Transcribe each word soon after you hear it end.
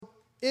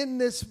in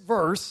this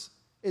verse,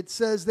 it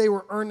says they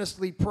were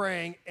earnestly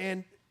praying.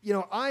 And,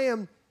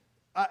 I'm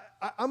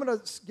going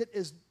to get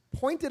as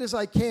pointed as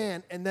I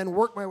can and then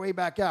work my way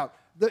back out.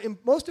 The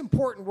most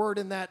important word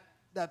in that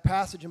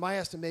passage, in my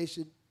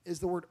estimation, is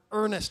the word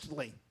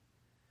earnestly.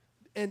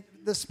 And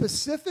the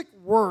specific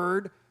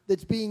word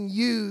that's being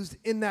used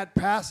in that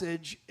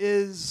passage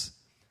is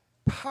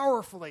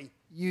powerfully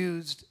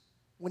used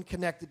when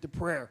connected to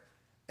prayer.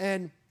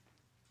 And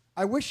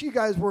I wish you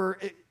guys were,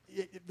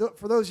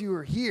 for those of you who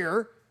are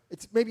here,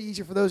 it's maybe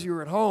easier for those of you who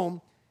are at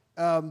home.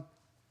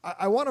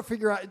 I want to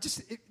figure out,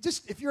 just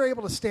if you're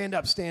able to stand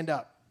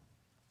up.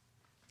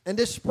 And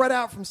just spread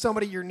out from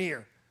somebody you're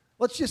near.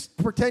 Let's just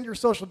pretend you're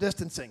social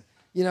distancing.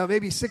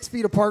 Maybe 6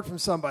 feet apart from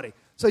somebody.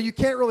 So you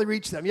can't really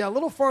reach them. Yeah, a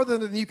little farther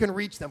than you can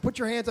reach them. Put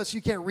your hands up so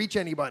you can't reach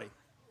anybody.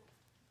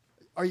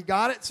 You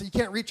got it? So you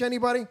can't reach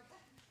anybody?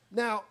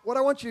 Now, what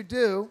I want you to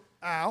do,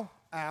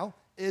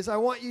 is I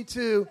want you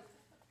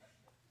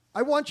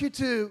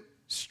to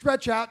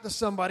stretch out to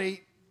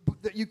somebody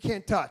that you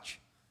can't touch.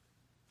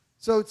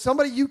 So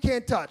somebody you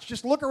can't touch.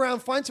 Just look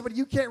around, find somebody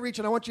you can't reach,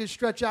 and I want you to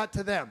stretch out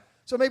to them.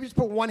 So maybe just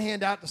put one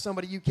hand out to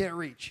somebody you can't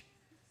reach.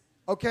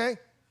 Okay?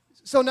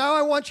 So now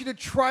I want you to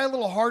try a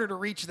little harder to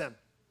reach them.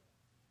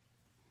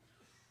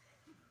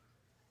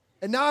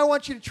 And now I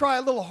want you to try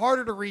a little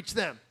harder to reach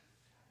them.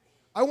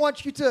 I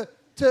want you to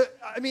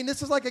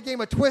this is like a game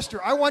of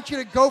Twister. I want you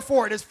to go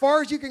for it as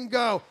far as you can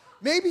go.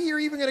 Maybe you're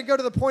even going to go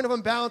to the point of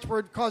imbalance where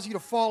it causes you to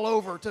fall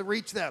over to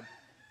reach them.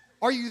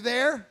 Are you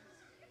there?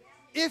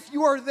 If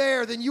you are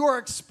there, then you are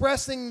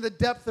expressing the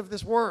depth of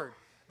this word.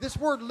 This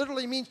word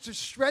literally means to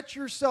stretch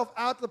yourself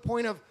out to the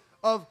point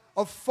of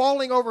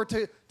falling over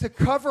to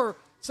cover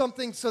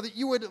something so that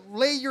you would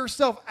lay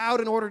yourself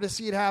out in order to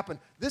see it happen.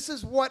 This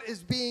is what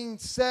is being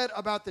said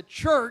about the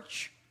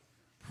church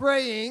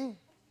praying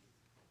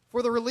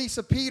for the release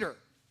of Peter,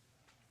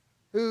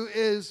 who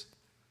is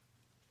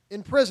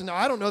in prison. Now,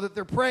 I don't know that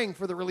they're praying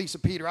for the release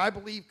of Peter. I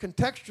believe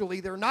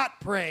contextually they're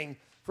not praying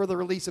for the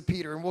release of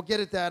Peter, and we'll get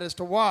at that as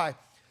to why.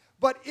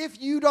 But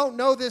if you don't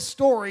know this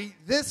story,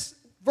 this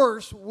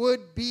verse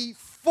would be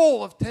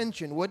full of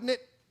tension, wouldn't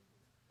it?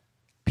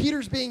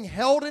 Peter's being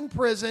held in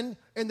prison,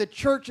 and the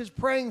church is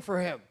praying for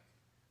him.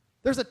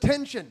 There's a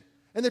tension,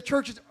 and the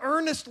church is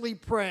earnestly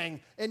praying.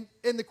 And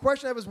the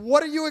question I have is,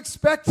 what are you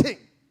expecting?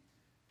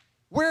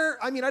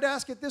 I'd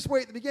ask it this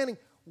way at the beginning.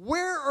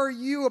 Where are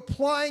you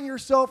applying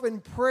yourself in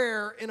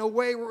prayer in a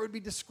way where it would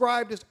be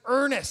described as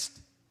earnest?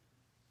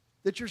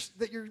 That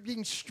you're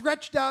being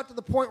stretched out to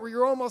the point where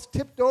you're almost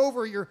tipped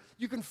over. You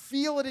can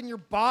feel it in your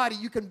body.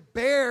 You can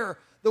bear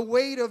the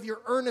weight of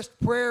your earnest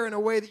prayer in a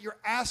way that you're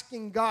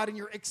asking God and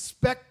you're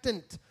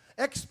expectant.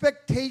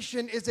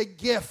 Expectation is a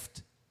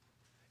gift.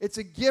 It's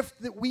a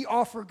gift that we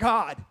offer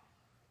God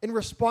in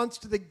response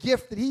to the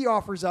gift that He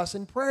offers us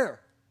in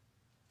prayer.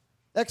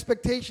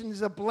 Expectation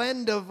is a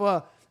blend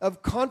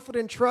of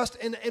confident trust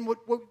and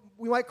what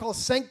we might call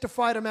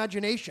sanctified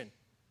imagination.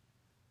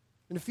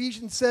 And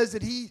Ephesians says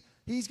that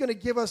He's going to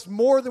give us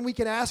more than we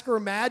can ask or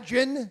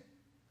imagine.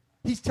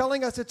 He's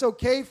telling us it's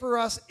okay for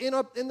us in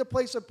the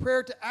place of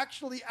prayer to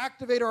actually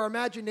activate our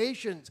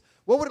imaginations.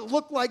 What would it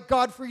look like,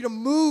 God, for you to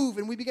move?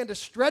 And we begin to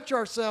stretch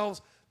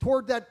ourselves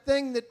toward that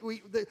thing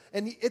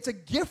and it's a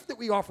gift that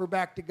we offer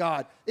back to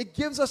God. It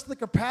gives us the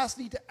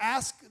capacity to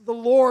ask the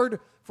Lord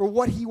for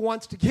what He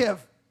wants to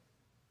give.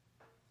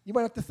 You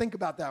might have to think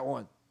about that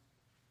one.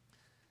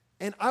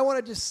 And I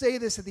want to just say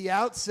this at the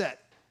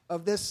outset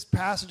of this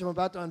passage I'm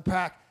about to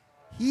unpack.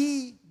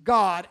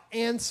 God,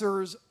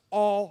 answers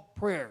all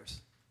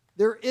prayers.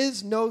 There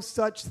is no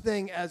such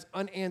thing as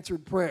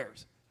unanswered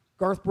prayers.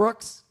 Garth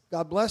Brooks,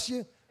 God bless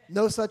you,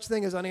 no such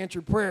thing as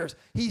unanswered prayers.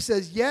 He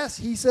says yes,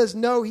 He says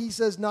no, He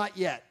says not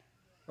yet,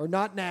 or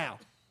not now.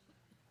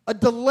 A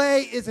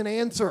delay is an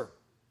answer.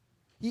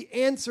 He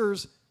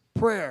answers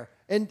prayer.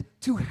 And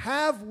to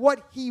have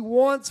what He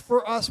wants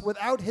for us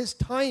without His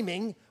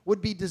timing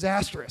would be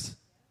disastrous.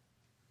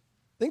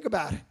 Think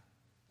about it.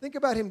 Think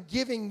about Him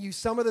giving you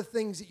some of the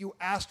things that you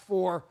asked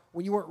for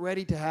when you weren't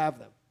ready to have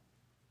them.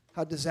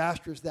 How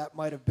disastrous that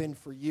might have been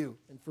for you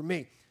and for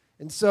me.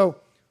 And so,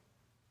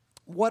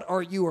 what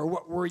are you or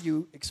what were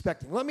you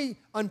expecting? Let me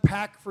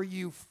unpack for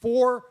you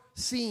 4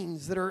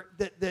 scenes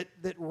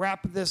that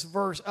wrap this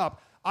verse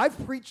up.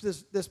 I've preached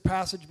this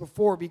passage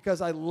before because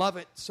I love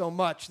it so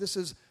much. This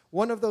is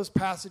one of those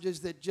passages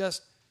that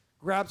just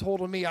grabs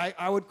hold of me.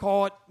 I would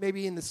call it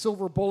maybe in the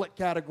silver bullet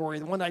category,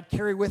 the one I'd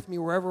carry with me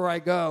wherever I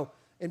go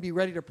and be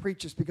ready to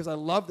preach this because I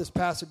love this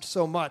passage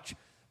so much.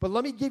 But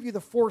let me give you the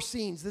 4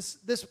 scenes.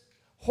 This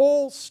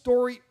whole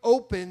story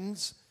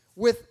opens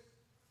with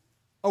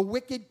a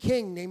wicked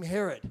king named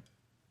Herod.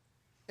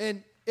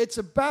 And it's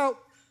about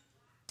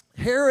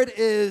Herod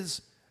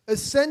is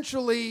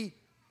essentially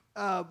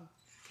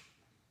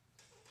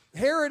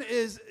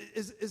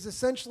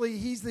essentially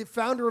he's the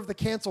founder of the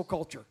cancel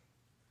culture.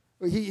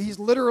 He's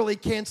literally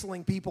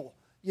canceling people.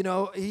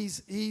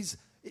 He's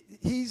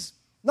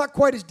not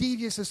quite as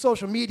devious as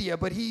social media,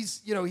 but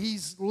he's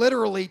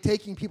literally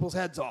taking people's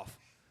heads off.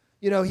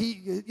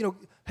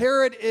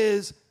 Herod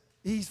is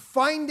he's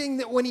finding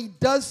that when he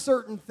does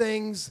certain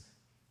things,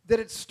 that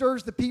it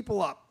stirs the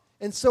people up.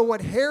 And so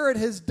what Herod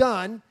has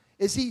done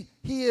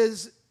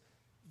is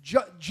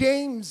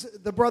James,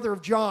 the brother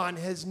of John,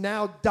 has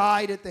now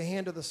died at the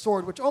hand of the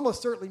sword, which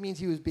almost certainly means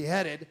he was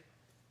beheaded,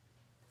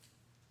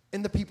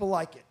 and the people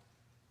like it.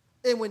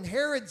 And when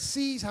Herod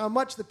sees how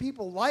much the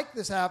people like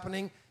this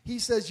happening, he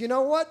says, you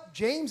know what?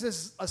 James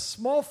is a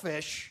small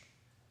fish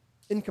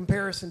in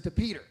comparison to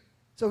Peter.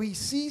 So he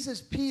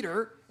seizes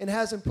Peter and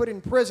has him put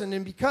in prison.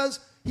 And because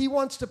he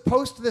wants to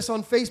post this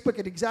on Facebook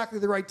at exactly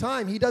the right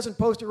time, he doesn't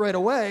post it right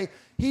away.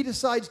 He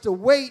decides to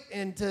wait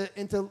and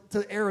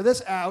to air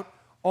this out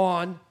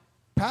on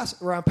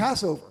around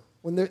Passover.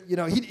 When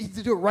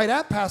he'd do it right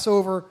at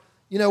Passover,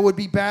 would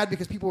be bad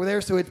because people were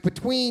there. So it's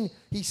between,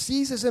 he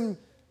seizes him,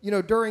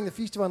 during the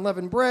Feast of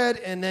Unleavened Bread,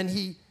 and then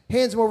he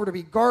hands him over to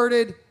be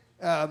guarded,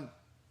 and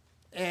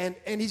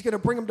he's going to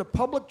bring him to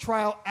public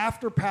trial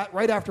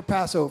right after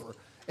Passover.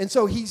 And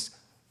so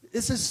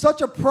this is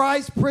such a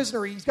prized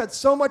prisoner. He's got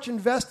so much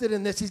invested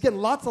in this. He's getting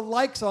lots of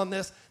likes on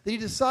this that he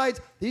decides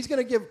that he's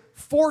going to give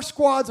 4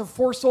 squads of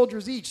 4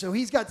 soldiers each. So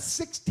he's got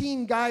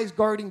 16 guys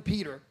guarding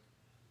Peter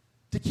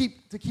to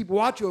keep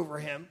watch over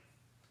him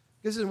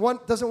because he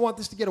doesn't want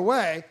this to get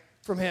away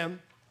from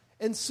him.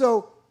 And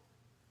so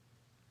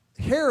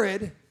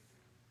Herod,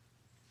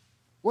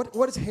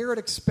 what is Herod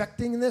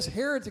expecting in this?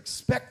 Herod's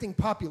expecting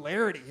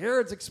popularity.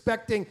 Herod's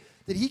expecting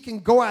that he can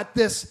go at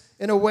this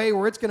in a way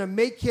where it's going to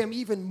make him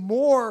even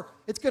more,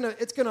 it's going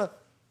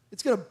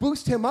to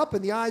boost him up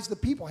in the eyes of the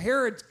people.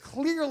 Herod's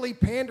clearly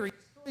pandering,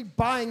 clearly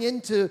buying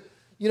into,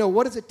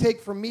 what does it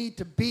take for me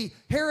to be?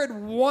 Herod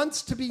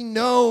wants to be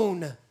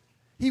known.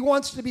 He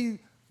wants to be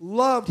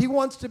loved. He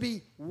wants to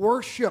be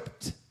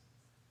worshipped.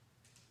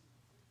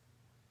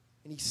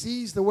 And he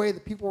sees the way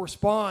that people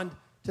respond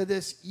to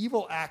this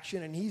evil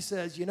action, and he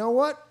says, you know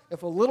what?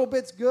 If a little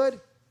bit's good,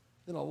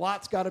 then a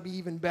lot's got to be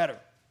even better.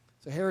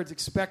 So Herod's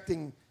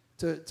expecting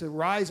to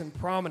rise in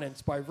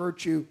prominence by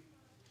virtue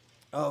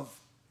of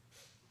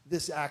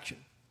this action.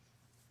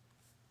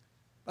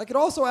 I could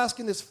also ask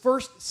in this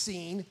first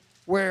scene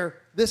where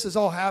this is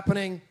all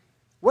happening,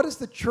 what is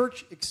the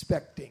church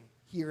expecting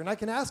here? And I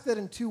can ask that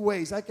in 2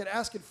 ways. I could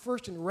ask it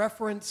first in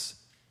reference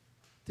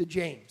to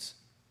James.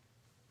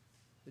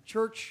 The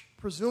church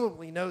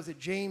presumably knows that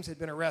James had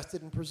been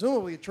arrested, and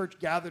presumably the church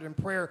gathered in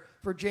prayer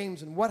for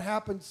James. And what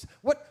happens?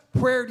 What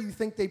prayer do you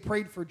think they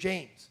prayed for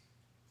James?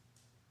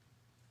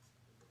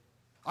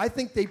 I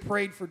think they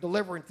prayed for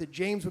deliverance, that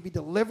James would be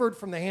delivered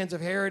from the hands of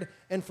Herod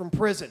and from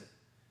prison.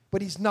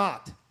 But he's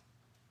not.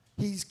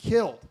 He's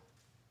killed.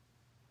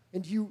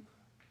 And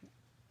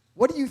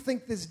what do you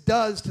think this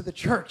does to the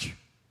church?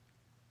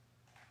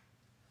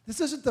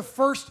 This isn't the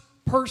first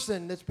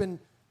person that's been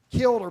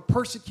killed or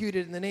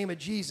persecuted in the name of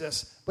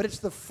Jesus, but it's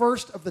the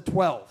first of the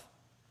 12.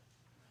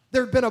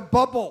 There had been a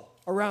bubble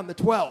around the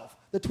 12.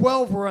 The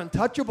 12 were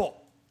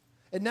untouchable.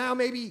 And now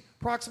maybe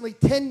approximately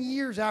 10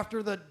 years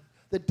after the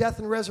death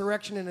and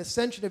resurrection and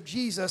ascension of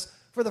Jesus,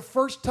 for the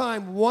first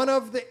time, one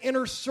of the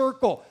inner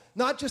circle,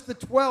 not just the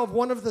 12,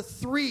 one of the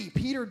 3,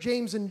 Peter,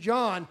 James, and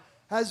John,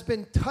 has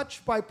been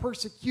touched by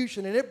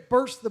persecution, and it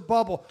burst the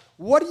bubble.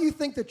 What do you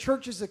think the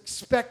church is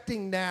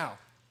expecting now?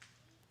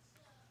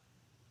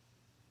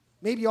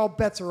 Maybe all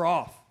bets are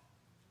off.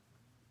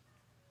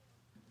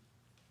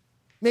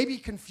 Maybe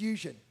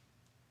confusion.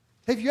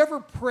 Have you ever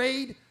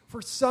prayed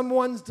for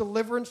someone's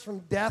deliverance from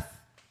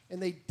death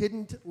and they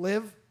didn't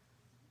live?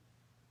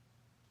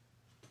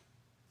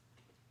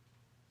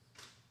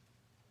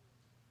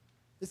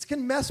 This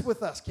can mess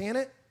with us, can't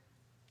it?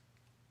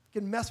 It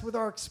can mess with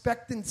our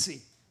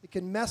expectancy. It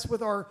can mess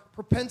with our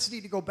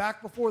propensity to go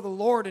back before the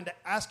Lord and to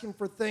ask Him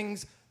for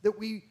things that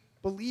we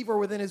believe are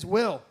within His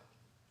will.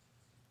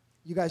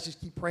 You guys just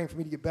keep praying for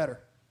me to get better.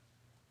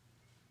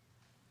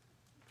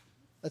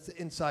 That's an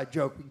inside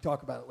joke. We can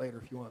talk about it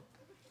later if you want.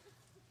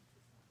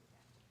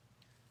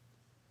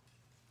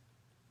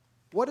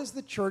 What is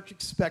the church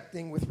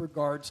expecting with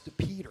regards to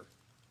Peter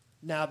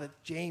now that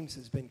James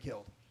has been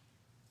killed?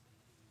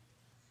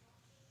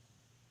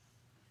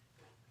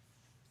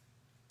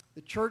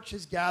 The church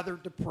has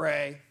gathered to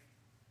pray,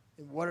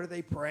 and what are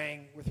they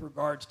praying with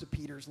regards to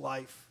Peter's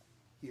life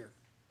here?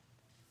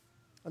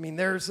 I mean,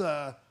 there's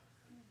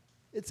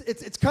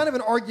it's kind of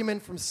an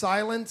argument from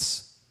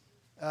silence,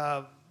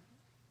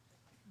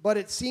 but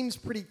it seems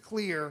pretty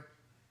clear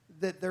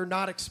that they're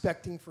not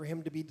expecting for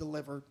him to be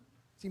delivered.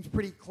 It seems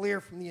pretty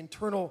clear from the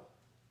internal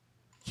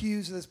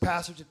cues of this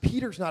passage that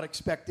Peter's not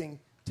expecting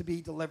to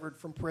be delivered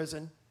from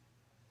prison.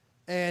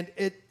 And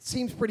it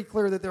seems pretty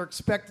clear that their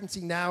expectancy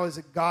now is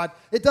that God,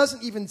 it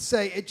doesn't even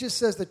say, it just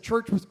says the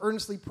church was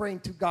earnestly praying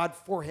to God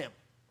for him.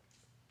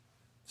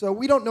 So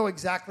we don't know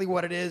exactly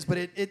what it is, but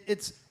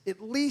it's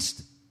at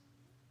least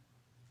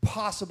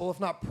possible, if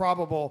not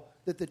probable,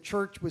 that the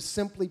church was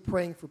simply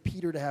praying for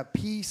Peter to have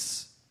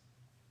peace.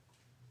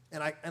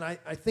 And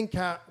I think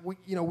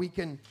we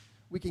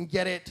can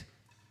get it,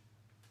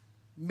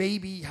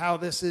 maybe how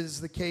this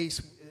is the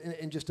case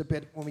in just a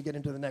bit when we get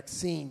into the next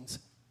scenes.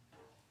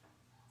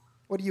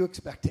 What are you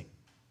expecting?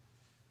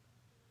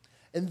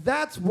 And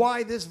that's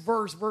why this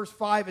verse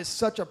 5, is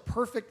such a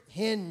perfect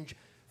hinge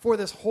for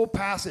this whole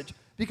passage.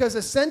 Because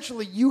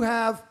essentially you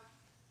have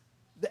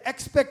the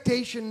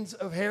expectations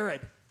of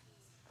Herod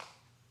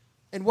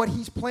and what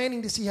he's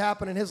planning to see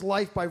happen in his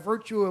life by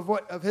virtue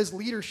of his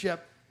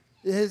leadership,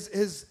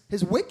 his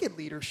wicked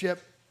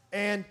leadership,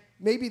 and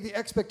maybe the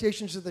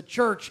expectations of the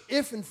church,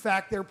 if in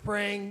fact they're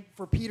praying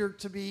for Peter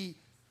to be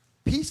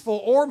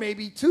peaceful or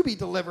maybe to be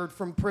delivered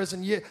from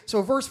prison.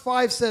 So verse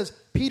 5 says,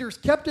 Peter's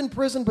kept in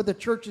prison, but the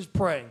church is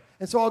praying.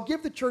 And so I'll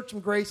give the church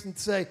some grace and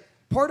say,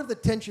 part of the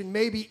tension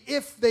maybe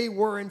if they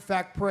were in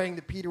fact praying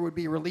that Peter would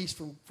be released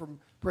from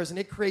prison,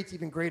 it creates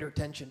even greater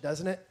tension,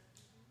 doesn't it?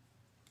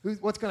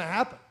 What's going to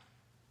happen?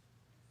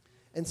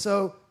 And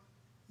so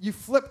you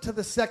flip to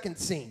the second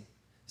scene.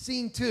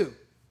 Scene 2.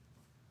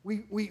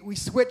 We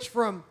switch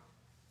from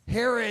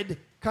Herod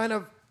kind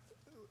of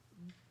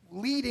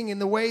leading in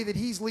the way that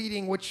he's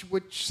leading, which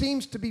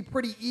seems to be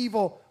pretty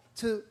evil,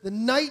 to the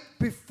night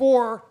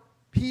before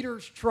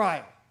Peter's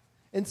trial.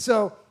 And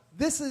so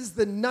this is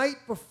the night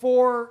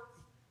before,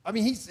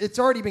 it's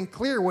already been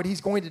clear what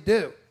he's going to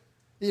do.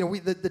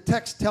 The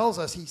text tells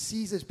us he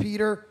seizes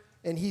Peter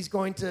and he's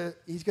going to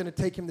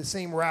take him the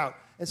same route.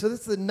 And so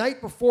this is the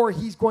night before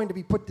he's going to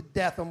be put to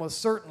death, almost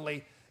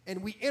certainly.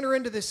 And we enter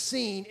into this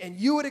scene, and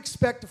you would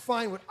expect to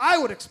find what I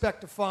would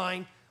expect to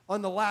find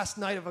on the last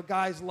night of a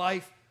guy's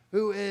life,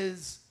 who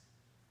is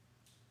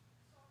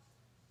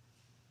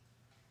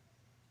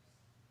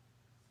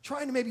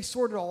trying to maybe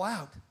sort it all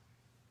out.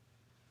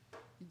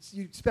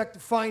 You expect to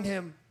find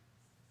him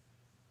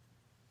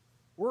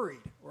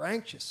worried or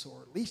anxious,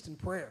 or at least in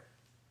prayer.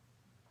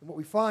 And what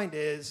we find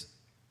is,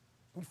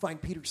 we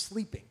find Peter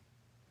sleeping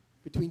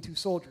between two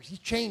soldiers. He's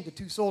chained to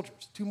two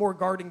soldiers, 2 more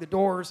guarding the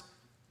doors,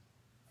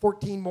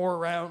 14 more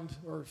around,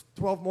 or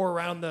 12 more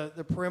around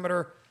the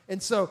perimeter.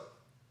 And so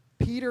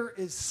Peter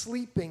is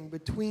sleeping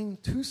between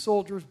 2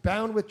 soldiers,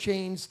 bound with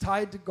chains,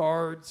 tied to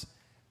guards.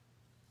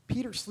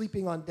 Peter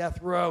sleeping on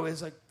death row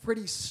is a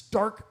pretty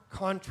stark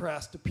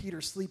contrast to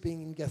Peter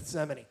sleeping in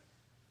Gethsemane.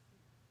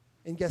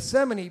 In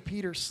Gethsemane,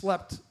 Peter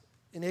slept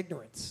in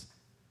ignorance.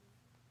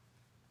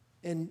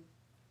 In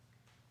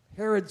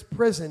Herod's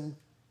prison,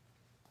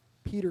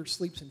 Peter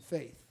sleeps in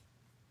faith.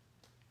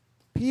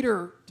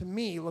 Peter, to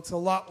me, looks a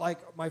lot like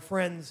my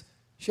friends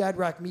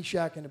Shadrach,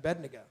 Meshach, and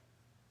Abednego,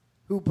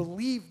 who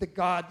believe that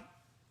God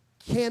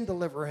can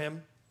deliver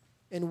him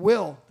and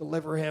will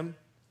deliver him,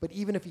 but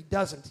even if he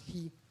doesn't,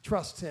 he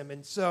trusts him.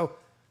 And so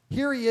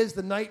here he is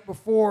the night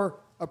before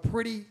a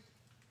pretty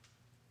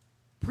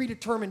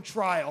predetermined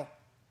trial,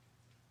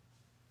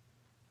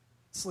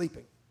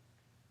 sleeping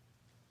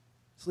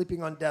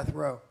on death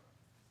row.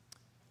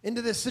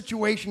 Into this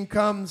situation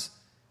comes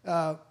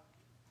some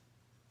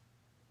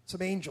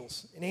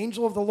angels. An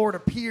angel of the Lord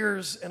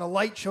appears, and a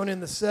light shone in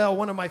the cell.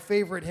 One of my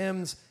favorite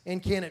hymns,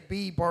 And Can It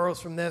Be, borrows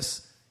from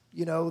this.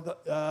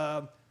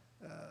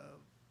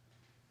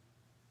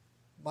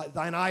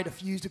 Thine eye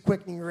diffused a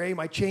quickening ray.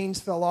 My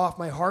chains fell off.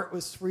 My heart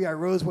was free. I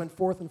rose, went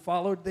forth, and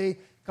followed thee.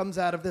 Comes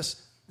out of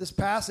this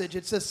passage.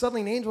 It says,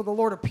 suddenly an angel of the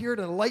Lord appeared,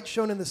 and a light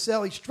shone in the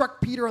cell. He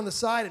struck Peter on the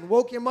side and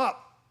woke him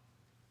up.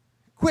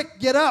 Quick,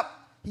 get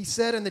up, he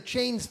said, and the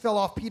chains fell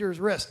off Peter's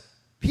wrist.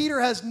 Peter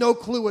has no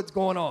clue what's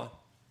going on.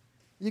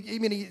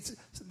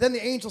 Then the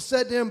angel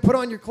said to him, put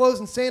on your clothes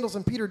and sandals,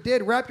 and Peter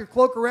did. Wrap your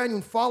cloak around you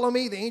and follow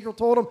me. The angel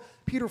told him.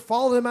 Peter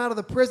followed him out of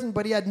the prison,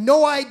 but he had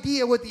no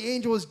idea what the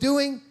angel was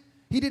doing.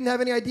 He didn't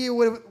have any idea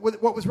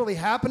what was really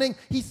happening.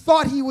 He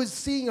thought he was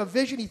seeing a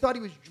vision. He thought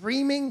he was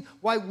dreaming.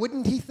 Why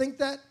wouldn't he think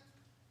that?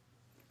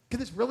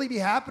 Could this really be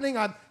happening?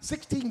 I'm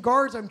 16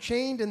 guards, I'm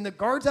chained, and the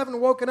guards haven't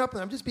woken up,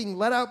 and I'm just being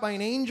let out by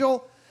an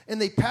angel. And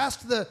they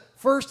passed the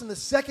first and the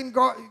second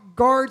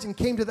guards and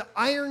came to the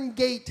iron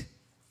gate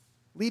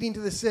leading to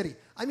the city.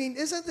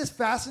 Isn't this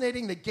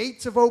fascinating? The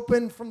gates have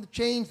opened from the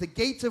chains. The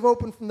gates have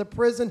opened from the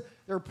prison.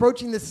 They're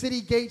approaching the city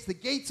gates. The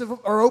gates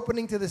are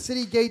opening to the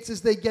city gates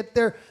as they get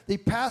there. They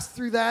pass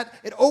through that.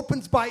 It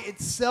opens by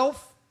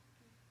itself,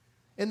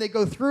 and they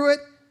go through it.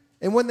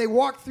 And when they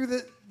walk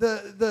through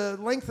the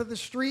length of the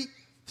street,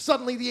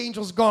 suddenly the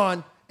angel's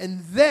gone, and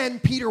then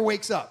Peter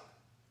wakes up,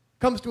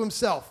 comes to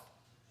himself,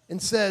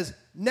 and says,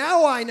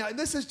 now I know. And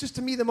this is just,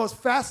 to me, the most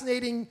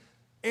fascinating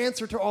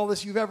answer to all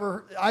this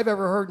I've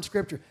ever heard in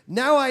Scripture.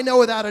 Now I know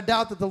without a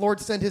doubt that the Lord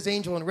sent his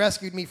angel and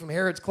rescued me from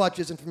Herod's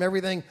clutches and from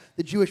everything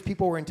the Jewish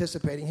people were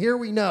anticipating. Here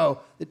we know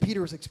that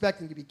Peter was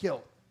expecting to be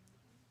killed.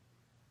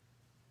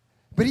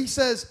 But he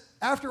says,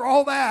 after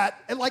all that,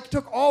 it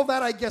took all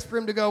that, I guess, for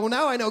him to go, well,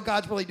 now I know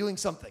God's really doing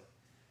something.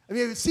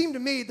 It would seem to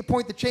me at the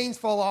point the chains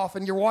fall off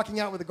and you're walking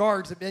out with the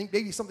guards that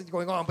maybe something's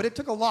going on. But it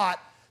took a lot.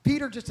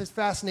 Peter just is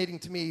fascinating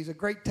to me. He's a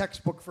great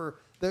textbook for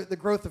the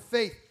growth of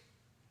faith.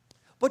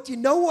 But do you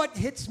know what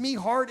hits me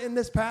hard in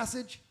this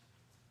passage?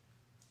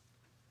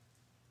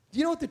 Do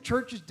you know what the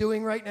church is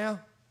doing right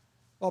now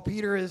while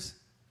this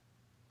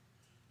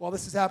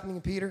is happening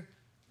in Peter?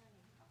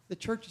 The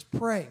church is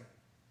praying.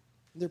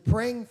 And they're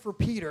praying for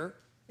Peter.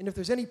 And if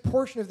there's any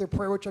portion of their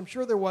prayer, which I'm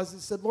sure there was,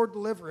 it said, Lord,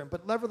 deliver him.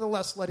 But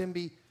nevertheless, let him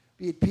be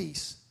at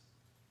peace.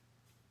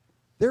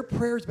 Their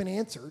prayer has been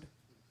answered.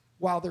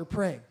 while they're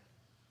praying.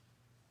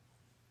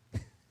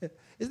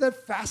 Isn't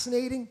that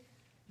fascinating?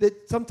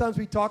 That sometimes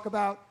we talk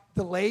about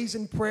delays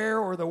in prayer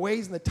or the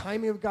ways and the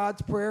timing of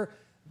God's prayer.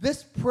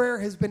 This prayer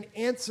has been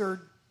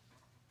answered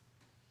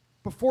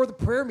before the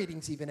prayer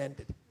meetings even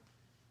ended.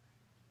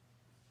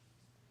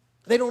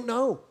 They don't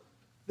know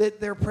that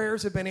their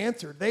prayers have been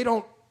answered. They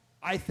don't,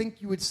 I think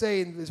you would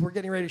say, as we're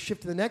getting ready to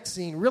shift to the next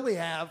scene, really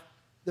have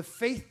the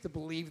faith to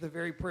believe the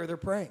very prayer they're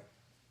praying.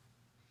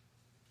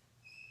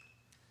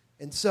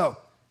 And so,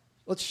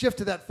 let's shift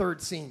to that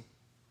third scene.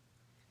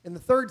 In the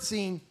third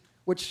scene,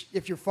 which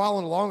if you're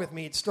following along with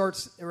me, it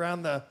starts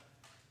around the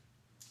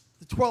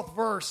 12th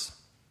verse.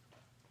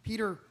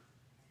 Peter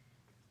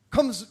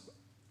becomes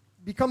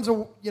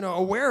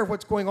aware of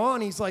what's going on.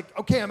 He's like,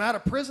 okay, I'm out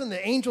of prison.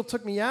 The angel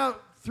took me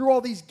out through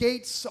all these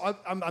gates.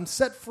 I'm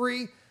set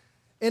free.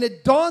 And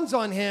it dawns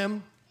on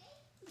him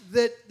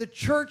that the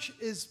church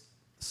is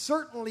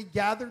certainly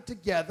gathered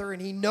together,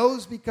 and he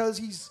knows because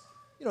he's,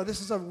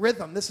 this is a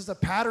rhythm. This is a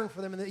pattern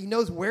for them, and he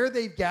knows where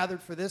they've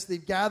gathered for this.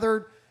 They've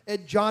gathered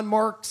at John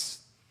Mark's,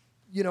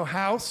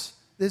 house,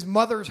 his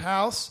mother's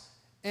house,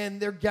 and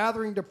they're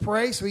gathering to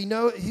pray. So he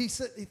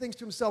thinks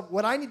to himself,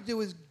 what I need to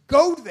do is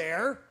go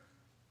there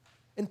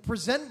and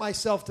present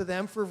myself to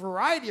them for a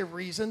variety of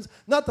reasons,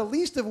 not the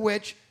least of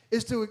which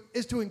is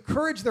to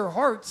encourage their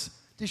hearts,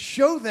 to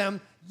show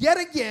them yet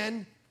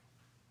again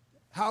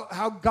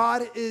how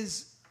God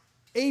is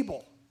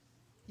able.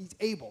 He's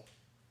able.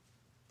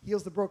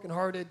 Heals the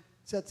brokenhearted,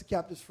 sets the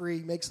captives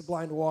free, makes the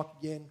blind to walk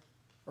again,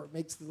 or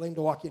makes the lame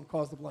to walk in,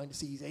 cause the blind to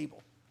see. He's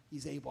able.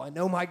 He's able. I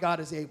know my God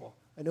is able.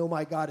 I know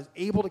my God is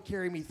able to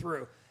carry me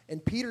through.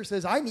 And Peter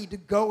says, I need to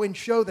go and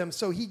show them.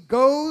 So he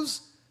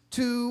goes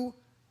to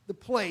the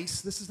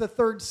place. This is the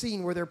third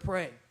scene where they're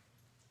praying.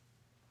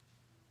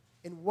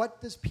 And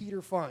what does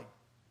Peter find?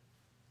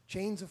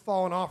 Chains have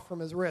fallen off from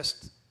his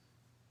wrist.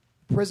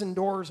 Prison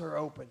doors are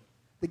open.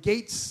 The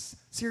gates,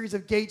 series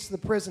of gates to the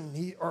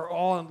prison are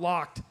all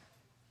unlocked.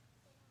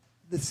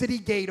 The city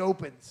gate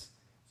opens.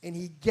 And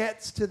he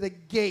gets to the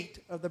gate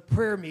of the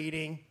prayer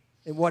meeting,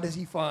 and what does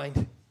he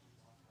find?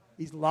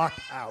 He's locked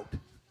out.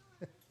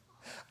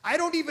 I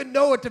don't even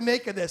know what to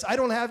make of this. I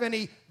don't have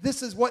any,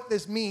 this is what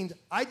this means.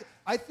 I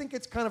think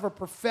it's kind of a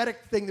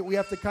prophetic thing that we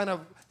have to kind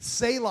of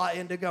selah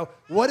in to go,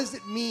 what does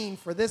it mean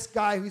for this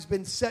guy who's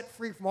been set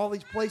free from all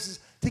these places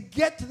to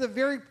get to the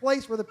very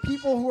place where the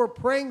people who are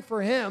praying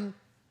for him,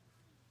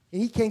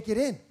 and he can't get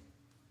in.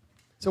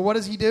 So what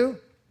does he do?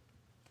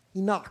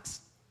 He knocks.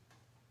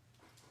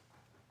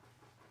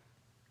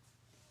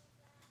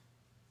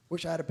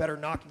 Wish I had a better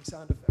knocking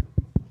sound effect.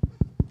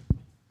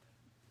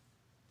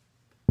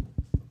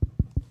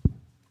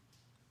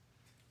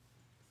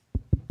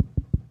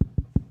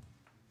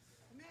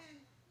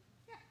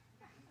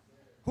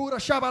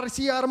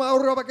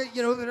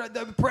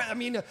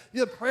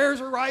 The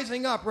prayers are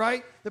rising up,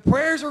 right? The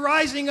prayers are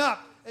rising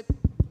up.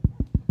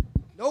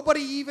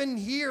 Nobody even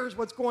hears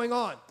what's going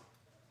on.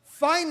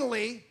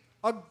 Finally,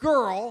 a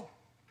girl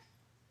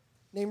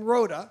named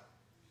Rhoda,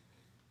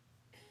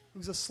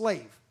 who's a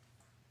slave.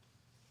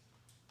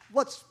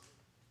 Let's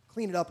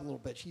clean it up a little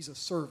bit. She's a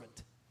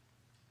servant.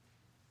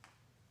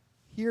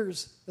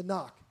 Here's the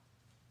knock.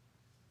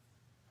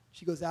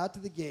 She goes out to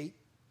the gate.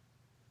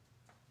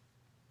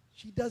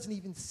 She doesn't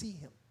even see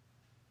him.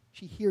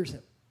 She hears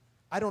him.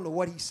 I don't know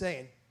what he's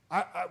saying.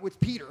 With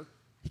Peter,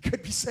 he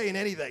could be saying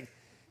anything.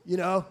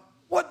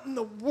 What in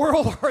the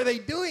world are they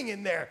doing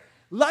in there?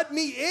 Let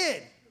me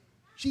in.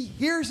 She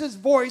hears his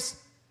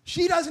voice.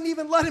 She doesn't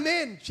even let him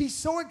in. She's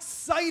so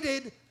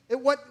excited at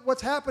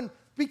what's happened.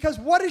 Because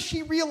what does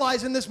she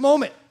realize in this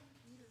moment?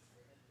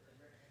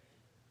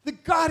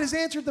 That God has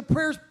answered the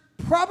prayers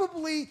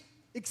probably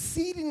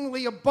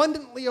exceedingly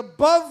abundantly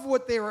above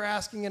what they were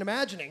asking and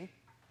imagining.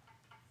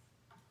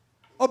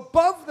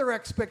 Above their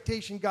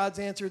expectation, God's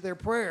answered their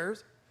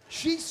prayers.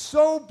 She's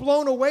so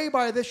blown away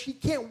by this, she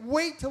can't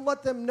wait to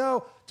let them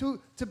know,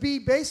 to be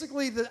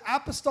basically the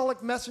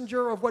apostolic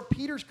messenger of what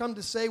Peter's come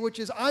to say, which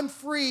is, I'm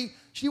free.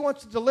 She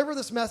wants to deliver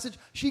this message.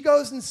 She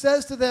goes and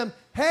says to them,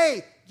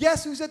 hey,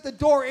 guess who's at the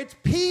door? It's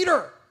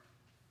Peter.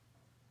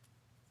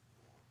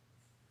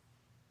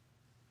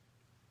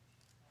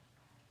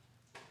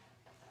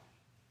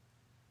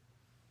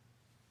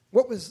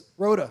 What was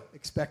Rhoda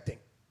expecting?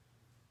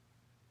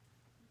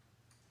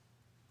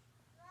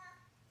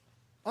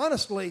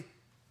 Honestly,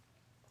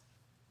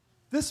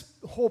 this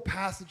whole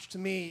passage to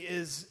me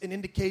is an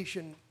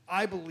indication,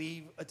 I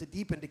believe, it's a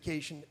deep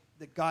indication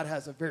that God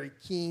has a very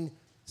keen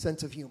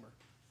sense of humor.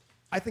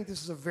 I think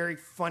this is a very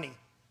funny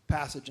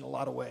passage in a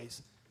lot of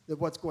ways,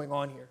 of what's going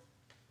on here.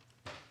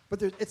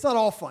 But it's not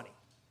all funny.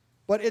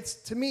 But it's,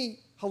 to me,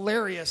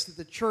 hilarious that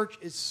the church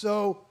is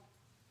so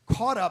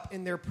caught up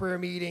in their prayer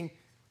meeting.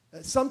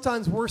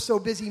 Sometimes we're so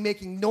busy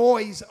making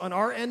noise on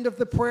our end of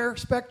the prayer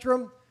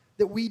spectrum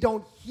that we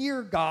don't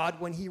hear God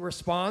when he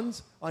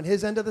responds on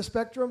his end of the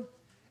spectrum.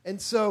 And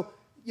so,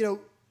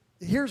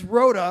 here's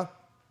Rhoda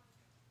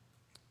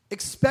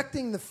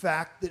expecting the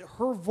fact that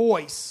her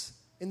voice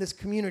in this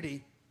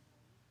community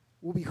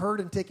will be heard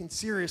and taken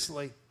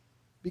seriously.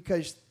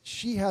 because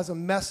she has a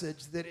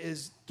message that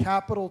is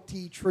capital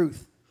T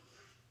truth.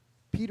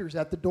 Peter's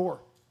at the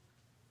door.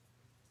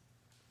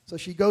 So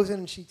she goes in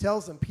and she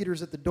tells them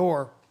Peter's at the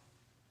door.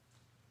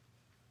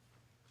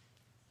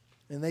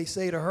 And they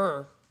say to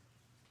her,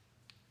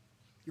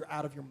 "You're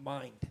out of your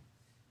mind."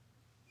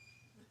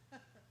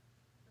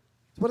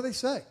 What do they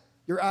say?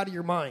 You're out of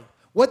your mind.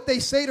 What they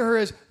say to her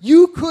is,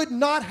 "You could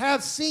not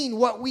have seen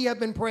what we have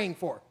been praying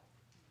for."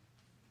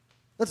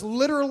 That's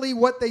literally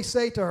what they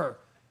say to her.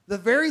 The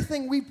very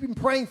thing we've been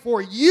praying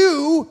for,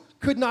 you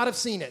could not have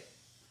seen it.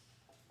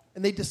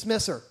 And they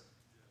dismiss her.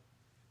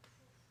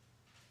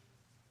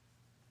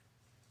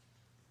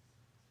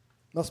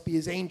 Must be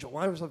his angel.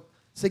 There was a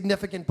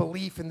significant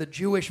belief in the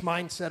Jewish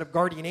mindset of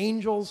guardian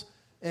angels.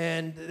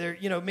 And there,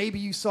 maybe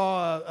you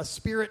saw a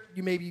spirit,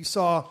 maybe you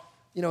saw,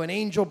 an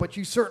angel, but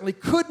you certainly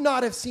could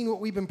not have seen what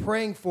we've been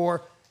praying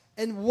for.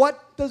 And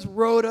what does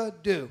Rhoda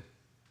do?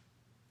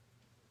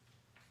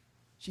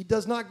 She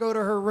does not go to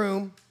her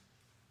room.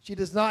 She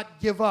does not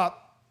give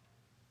up.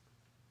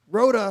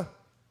 Rhoda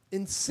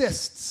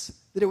insists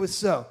that it was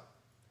so.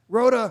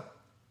 Rhoda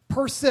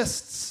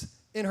persists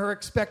in her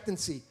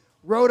expectancy.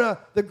 Rhoda,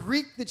 the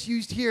Greek that's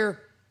used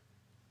here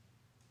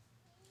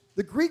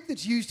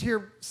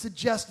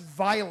suggests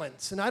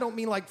violence. And I don't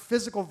mean like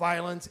physical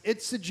violence.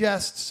 It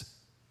suggests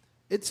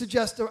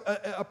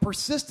a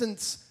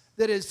persistence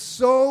that is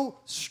so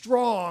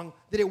strong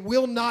that it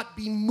will not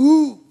be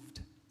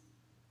moved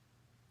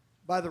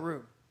by the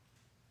room.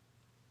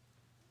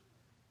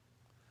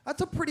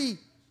 That's a pretty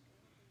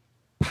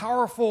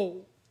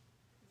powerful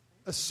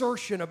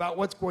assertion about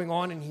what's going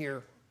on in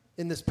here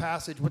in this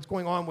passage, what's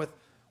going on with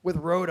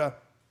Rhoda,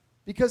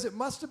 because it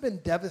must have been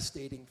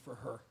devastating for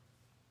her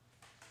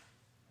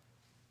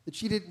that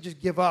she didn't just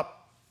give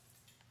up.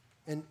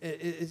 And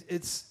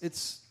it's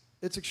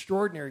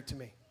extraordinary to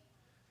me.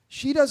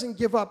 She doesn't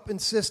give up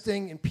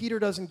insisting, and Peter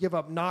doesn't give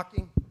up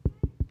knocking.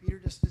 Peter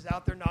just is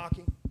out there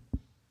knocking.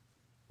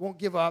 Won't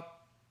give up.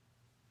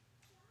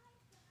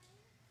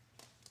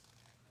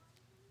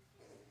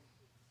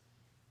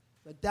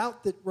 The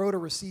doubt that Rhoda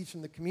receives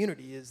from the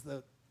community is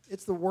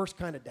it's the worst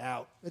kind of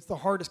doubt. It's the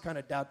hardest kind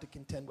of doubt to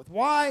contend with.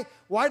 Why?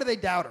 Why do they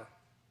doubt her?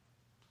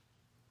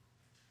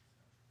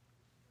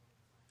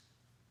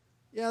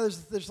 Yeah,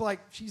 there's like,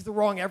 she's the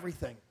wrong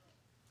everything.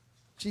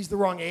 She's the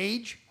wrong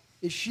age.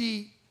 Is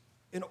she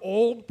an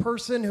old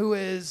person who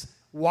is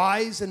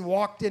wise and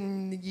walked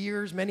in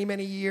years, many,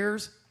 many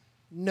years?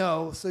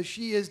 No. So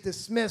she is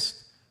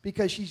dismissed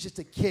because she's just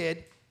a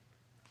kid.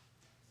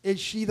 Is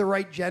she the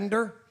right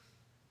gender?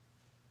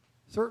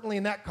 Certainly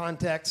in that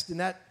context,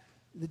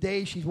 the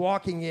day she's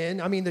walking in,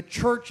 I mean, the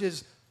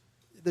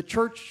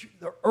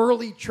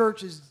early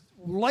church is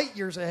light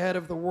years ahead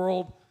of the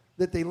world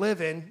that they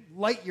live in,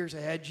 light years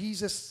ahead.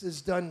 Jesus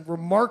has done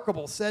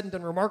remarkable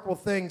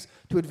things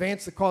to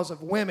advance the cause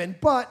of women,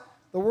 but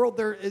the world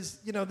there is,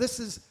 it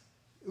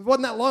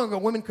wasn't that long ago,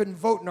 women couldn't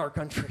vote in our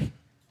country.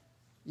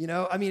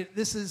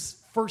 This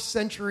is first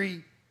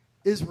century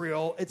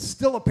Israel. It's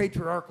still a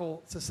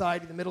patriarchal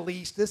society, the Middle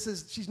East.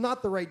 She's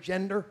not the right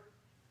gender.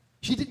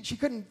 She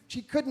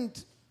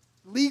couldn't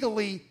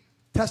legally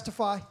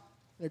testify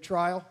in a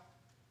trial,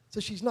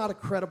 so she's not a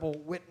credible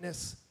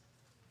witness,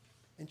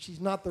 and she's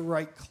not the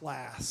right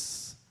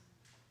class.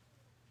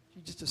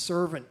 She's just a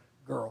servant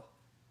girl,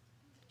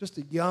 just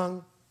a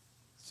young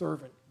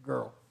servant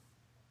girl.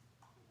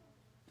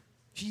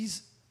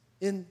 She's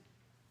in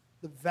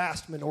the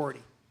vast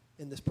minority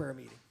in this prayer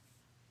meeting,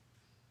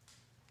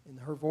 and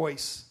her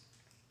voice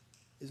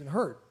isn't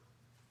heard.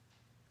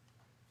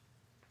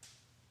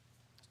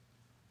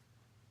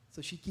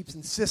 So she keeps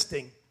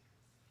insisting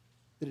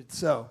that it's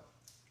so.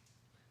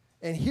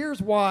 And here's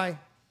why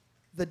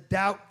the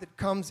doubt that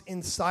comes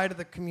inside of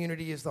the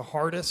community is the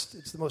hardest.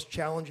 It's the most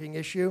challenging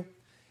issue.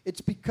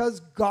 It's because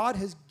God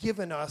has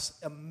given us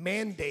a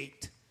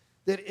mandate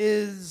that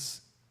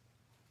is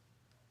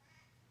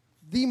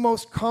the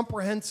most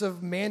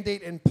comprehensive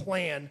mandate and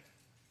plan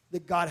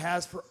that God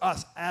has for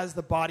us as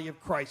the body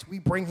of Christ. We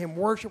bring him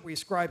worship. We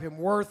ascribe him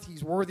worth.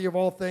 He's worthy of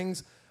all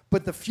things.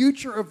 But the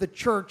future of the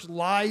church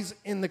lies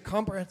in the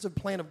comprehensive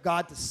plan of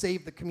God to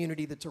save the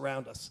community that's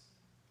around us.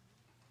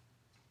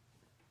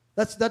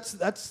 That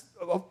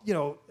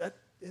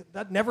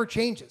never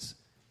changes.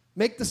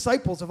 Make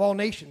disciples of all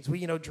nations.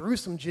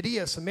 Jerusalem,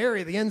 Judea,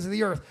 Samaria, the ends of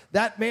the earth.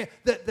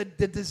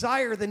 The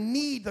desire, the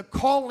need, the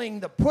calling,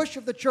 the push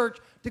of the church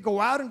to go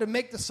out and to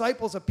make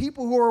disciples of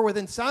people who are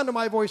within sound of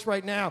my voice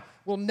right now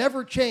will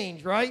never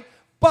change, right?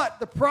 But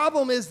the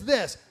problem is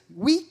this.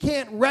 We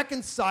can't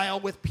reconcile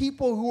with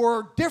people who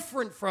are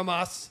different from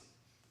us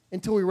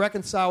until we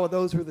reconcile with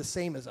those who are the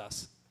same as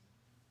us.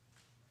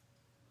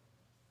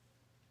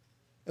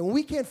 And when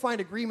we can't find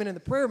agreement in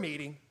the prayer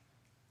meeting,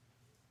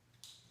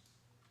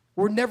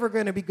 we're never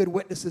going to be good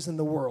witnesses in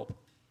the world.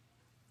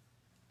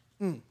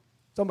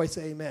 Somebody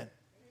say amen.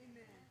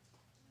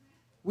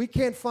 We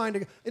can't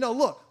find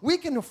look, we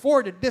can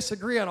afford to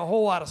disagree on a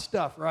whole lot of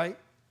stuff, right?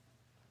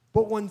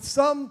 But when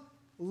some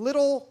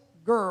little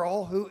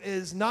girl who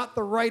is not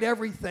the right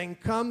everything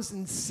comes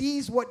and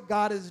sees what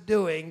God is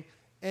doing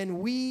and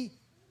we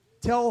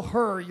tell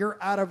her you're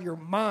out of your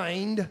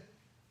mind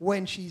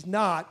when she's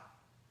not,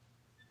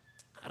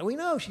 how do we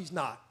know she's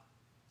not?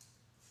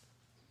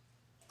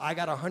 I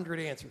got 100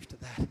 answers to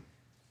that.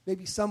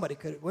 Maybe somebody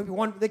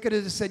they could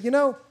have just said,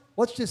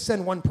 let's just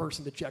send one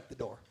person to check the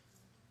door.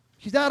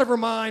 She's out of her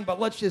mind, but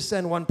let's just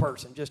send one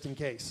person just in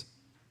case.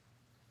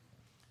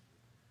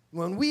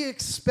 When we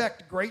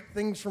expect great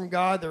things from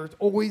God, there's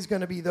always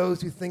going to be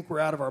those who think we're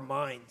out of our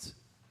minds.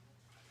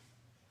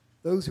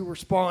 Those who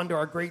respond to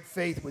our great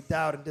faith with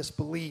doubt and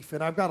disbelief.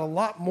 And I've got a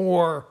lot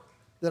more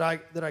that I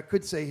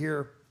could say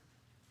here,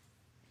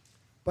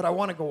 but I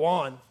want to go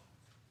on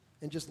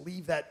and just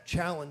leave that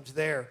challenge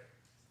there.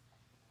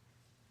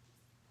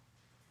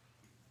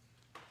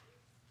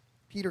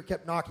 Peter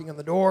kept knocking on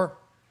the door.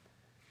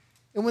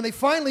 And when they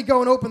finally go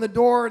and open the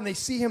door and they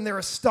see him, they're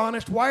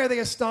astonished. Why are they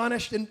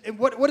astonished? And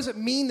what does it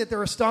mean that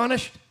they're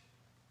astonished?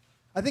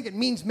 I think it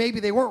means maybe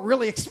they weren't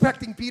really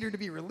expecting Peter to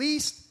be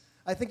released.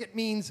 I think it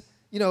means,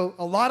 a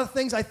lot of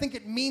things. I think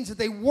it means that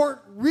they weren't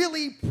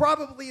really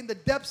probably in the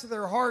depths of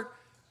their heart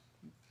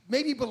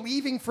maybe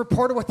believing for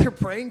part of what they're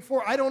praying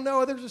for. I don't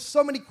know. There's just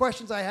so many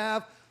questions I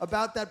have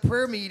about that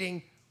prayer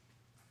meeting.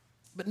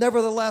 But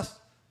nevertheless,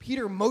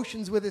 Peter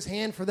motions with his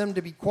hand for them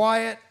to be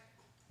quiet.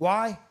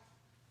 Why?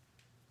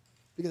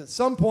 Because at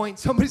some point,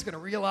 somebody's going to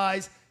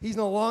realize he's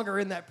no longer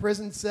in that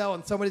prison cell,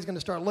 and somebody's going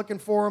to start looking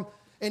for him.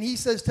 And he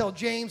says, tell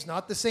James,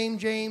 not the same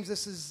James.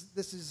 This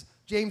is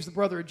James, the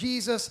brother of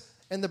Jesus,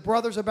 and the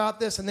brothers about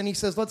this. And then he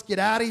says, let's get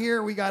out of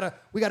here. We gotta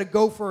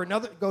go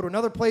to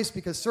another place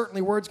because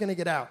certainly word's going to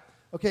get out.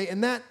 Okay,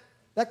 and that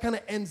kind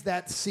of ends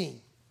that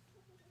scene.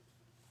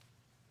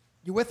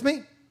 You with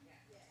me?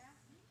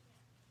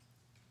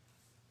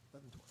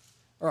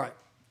 All right.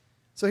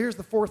 So here's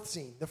the fourth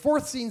scene. The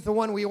fourth scene's the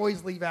one we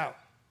always leave out.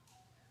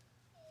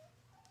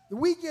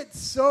 We get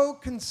so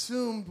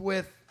consumed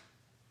with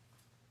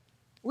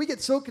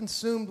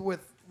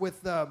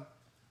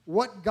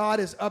what God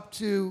is up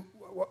to,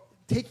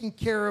 taking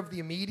care of the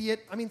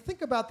immediate. I mean,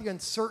 think about the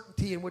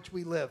uncertainty in which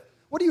we live.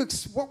 What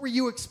were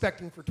you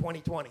expecting for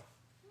 2020?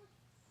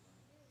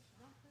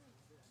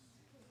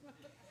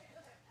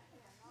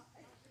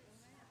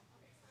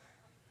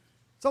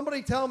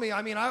 Somebody tell me.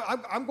 I mean,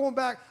 I'm going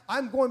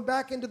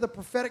back into the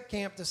prophetic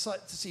camp to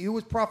see who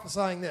was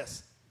prophesying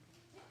this.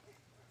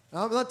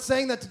 Now, I'm not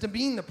saying that to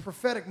demean the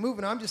prophetic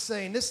movement. I'm just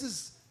saying this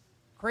is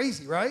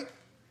crazy, right?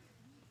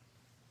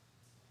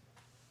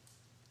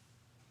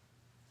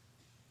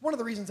 One of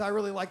the reasons I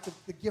really like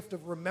the gift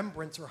of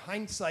remembrance or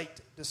hindsight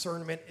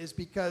discernment is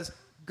because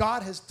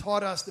God has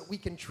taught us that we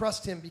can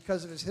trust him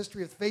because of his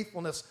history of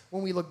faithfulness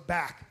when we look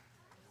back.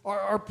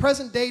 Our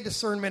present day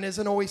discernment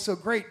isn't always so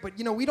great, but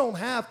we don't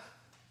have.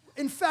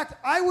 In fact,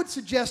 I would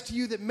suggest to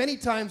you that many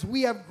times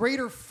we have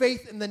greater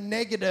faith in the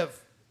negative.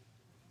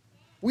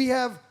 We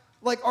have,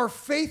 our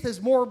faith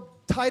is more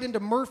tied into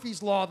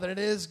Murphy's Law than it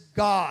is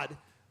God.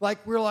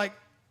 We're like,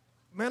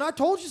 man, I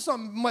told you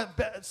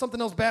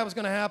something else bad was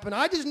going to happen.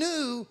 I just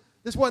knew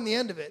this wasn't the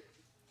end of it,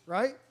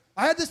 right?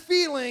 I had this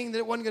feeling that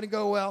it wasn't going to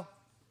go well.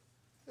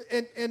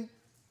 And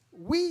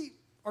we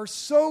are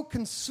so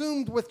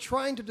consumed with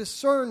trying to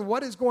discern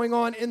what is going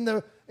on in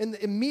the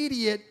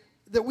immediate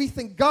that we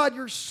think, God,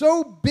 you're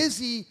so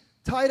busy,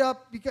 tied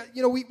up, because,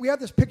 we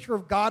have this picture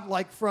of God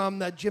from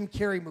the Jim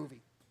Carrey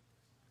movie.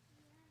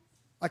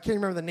 I can't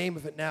remember the name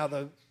of it now,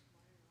 the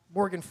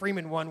Morgan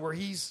Freeman one, where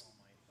he's,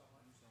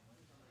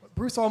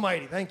 Bruce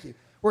Almighty, thank you,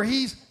 where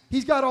he's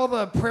got all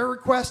the prayer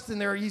requests in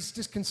there, he's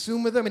just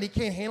consumed with them, and he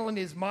can't handle it,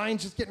 his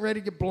mind's just getting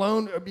ready to get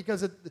blown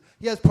because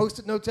he has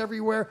Post-it notes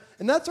everywhere.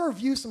 And that's our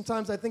view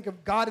sometimes, I think,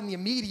 of God in the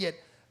immediate.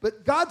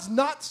 But God's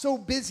not so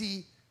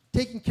busy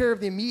taking care of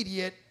the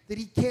immediate that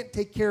he can't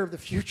take care of the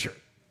future.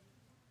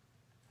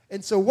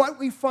 And so what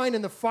we find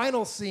in the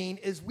final scene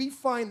is we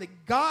find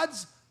that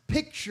God's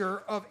picture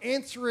of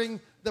answering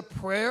the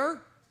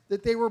prayer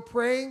that they were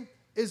praying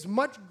is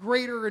much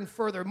greater and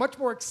further, much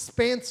more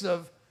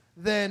expansive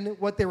than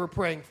what they were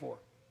praying for.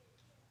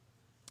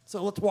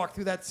 So let's walk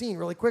through that scene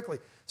really quickly.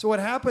 So what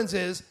happens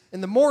is,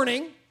 in the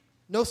morning,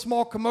 no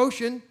small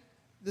commotion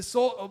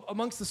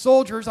amongst the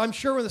soldiers. I'm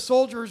sure when the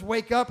soldiers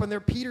wake up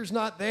and Peter's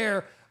not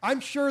there, I'm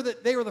sure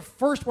that they were the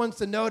first ones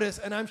to notice,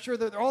 and I'm sure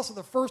that they're also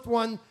the first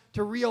one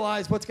to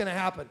realize what's going to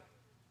happen.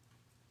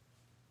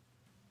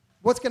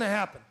 What's going to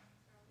happen?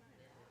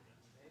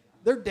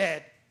 They're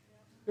dead.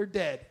 They're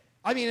dead.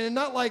 I mean, and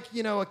not like,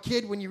 a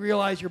kid when you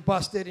realize you're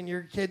busted and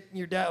your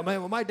dad,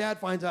 when my dad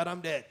finds out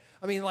I'm dead.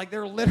 I mean,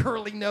 they're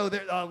literally know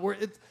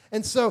that.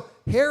 And so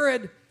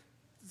Herod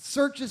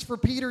searches for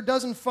Peter,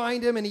 doesn't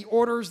find him, and he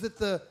orders that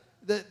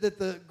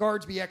the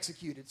guards be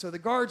executed. So the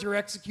guards are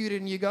executed,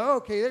 and you go,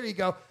 okay, there you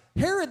go.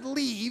 Herod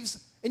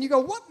leaves, and you go,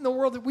 what in the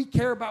world do we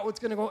care about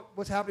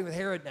what's happening with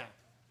Herod now?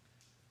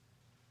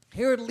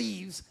 Herod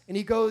leaves, and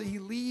he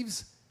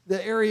leaves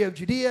the area of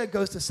Judea,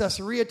 goes to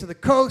Caesarea to the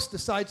coast,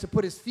 decides to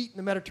put his feet in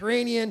the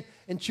Mediterranean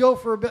and chill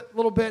for a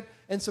little bit.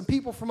 And some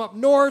people from up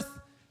north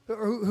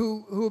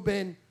who have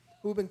been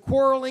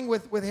quarreling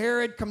with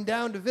Herod come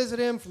down to visit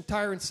him from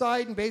Tyre and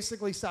Sidon,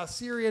 basically South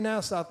Syria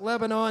now, South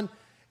Lebanon.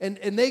 And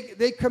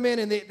they come in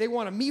and they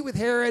want to meet with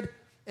Herod,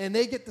 and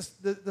they get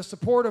the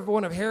support of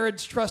one of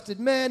Herod's trusted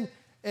men,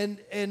 and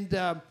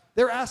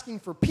they're asking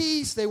for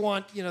peace. They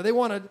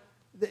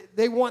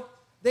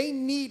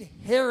need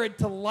Herod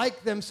to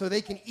like them so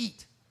they can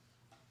eat.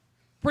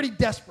 Pretty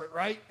desperate,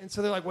 right? And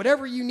so they're like,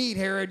 whatever you need,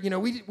 Herod,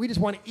 we just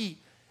want to eat.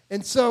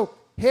 And so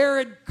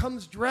Herod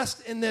comes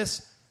dressed in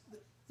this.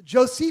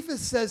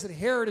 Josephus says that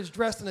Herod is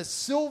dressed in a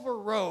silver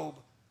robe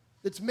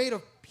that's made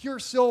of pure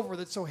silver,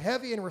 that's so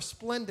heavy and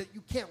resplendent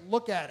you can't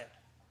look at it.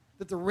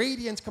 That the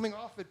radiance coming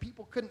off it,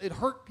 it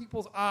hurt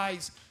people's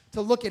eyes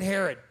to look at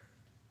Herod.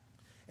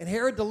 And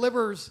Herod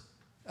delivers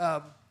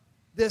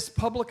this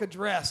public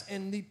address,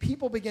 and the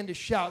people begin to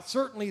shout.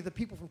 Certainly the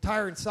people from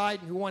Tyre and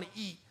Sidon who want to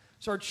eat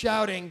start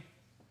shouting,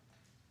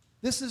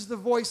 "This is the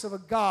voice of a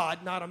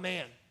God, not a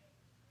man."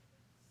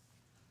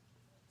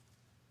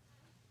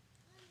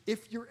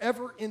 If you're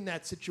ever in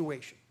that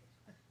situation,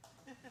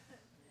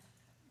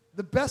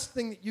 the best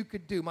thing that you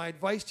could do, my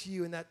advice to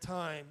you in that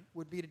time,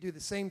 would be to do the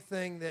same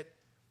thing that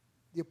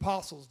the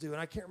apostles do. And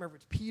I can't remember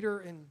if it's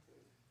Peter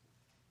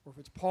or if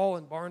it's Paul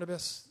and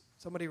Barnabas.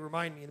 Somebody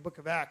remind me in the book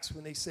of Acts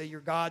when they say, "You're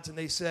gods," and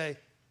they say,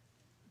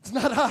 "It's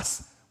not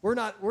us. We're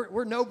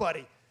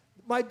nobody."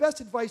 My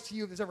best advice to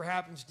you, if this ever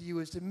happens to you,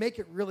 is to make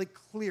it really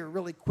clear,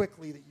 really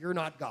quickly, that you're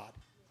not God.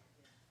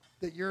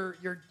 That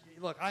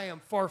look, I am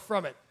far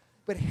from it.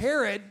 But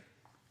Herod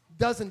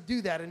doesn't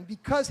do that. And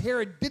because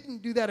Herod didn't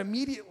do that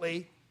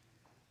immediately,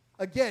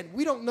 again,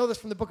 we don't know this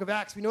from the book of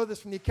Acts. We know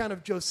this from the account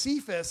of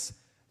Josephus,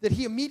 that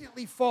he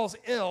immediately falls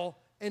ill,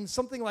 and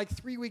something like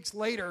 3 weeks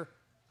later,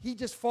 he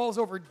just falls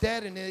over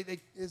dead, and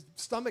his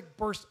stomach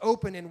burst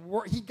open, and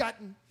he got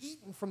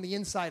eaten from the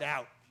inside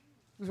out.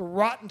 He was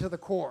rotten to the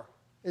core,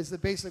 is the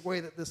basic way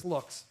that this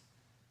looks.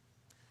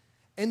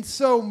 And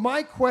so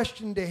my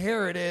question to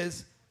Herod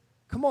is,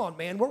 come on,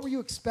 man, what were you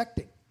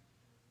expecting?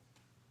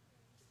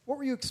 What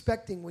were you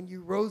expecting when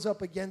you rose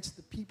up against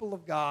the people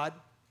of God,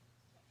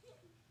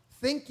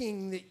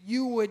 thinking that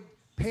you would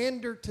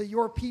pander to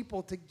your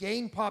people to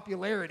gain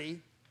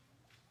popularity,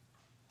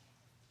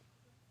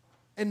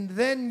 and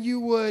then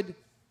you would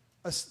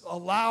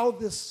allow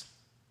this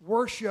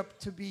worship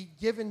to be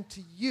given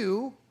to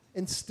you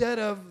instead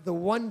of the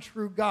one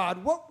true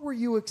God? What were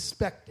you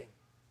expecting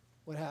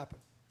would happen?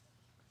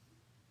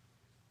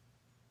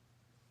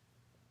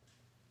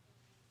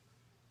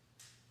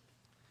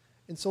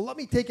 And so let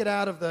me take it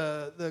out of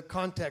the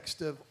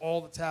context of all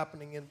that's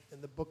happening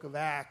in the book of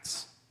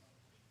Acts,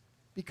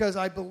 because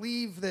I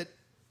believe that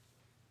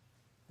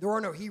there are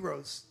no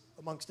heroes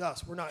amongst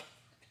us. We're not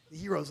the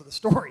heroes of the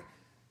story.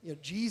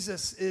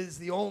 Jesus is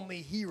the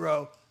only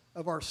hero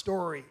of our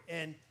story.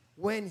 And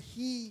when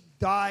he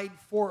died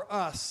for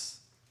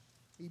us,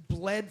 he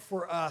bled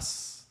for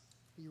us,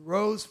 he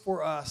rose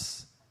for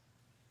us,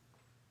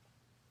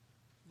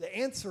 the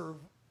answer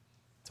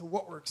to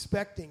what we're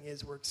expecting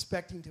is we're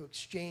expecting to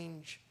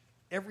exchange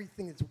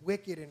everything that's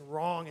wicked and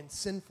wrong and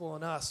sinful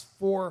in us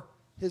for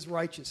his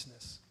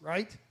righteousness,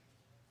 right?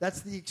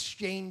 That's the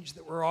exchange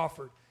that we're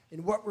offered.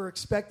 And what we're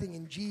expecting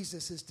in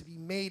Jesus is to be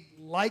made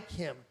like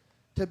him,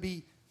 to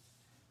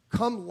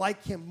become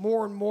like him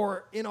more and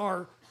more in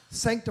our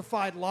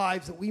sanctified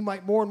lives, that we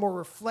might more and more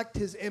reflect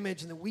his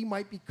image, and that we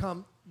might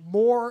become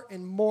more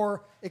and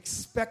more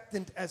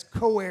expectant as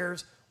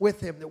co-heirs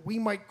with him, that we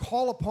might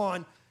call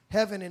upon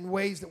heaven in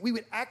ways that we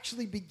would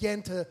actually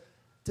begin to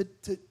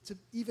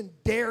even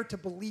dare to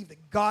believe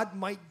that God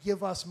might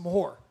give us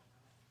more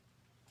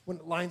when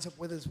it lines up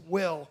with his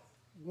will,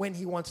 when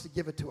he wants to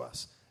give it to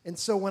us. And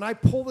so when I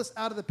pull this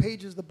out of the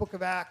pages of the book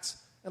of Acts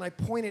and I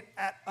point it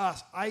at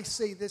us, I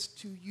say this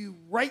to you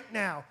right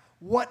now.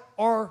 What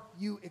are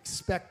you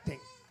expecting?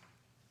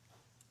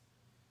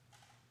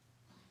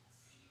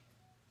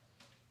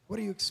 What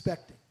are you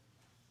expecting?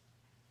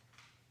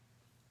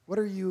 What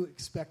are you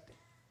expecting?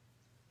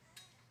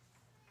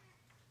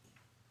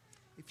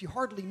 If you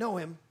hardly know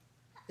him,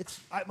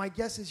 my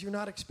guess is you're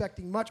not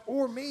expecting much.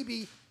 Or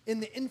maybe in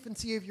the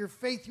infancy of your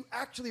faith, you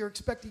actually are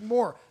expecting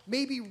more.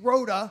 Maybe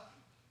Rhoda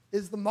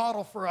is the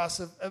model for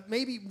us.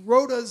 Maybe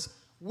Rhoda's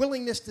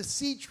willingness to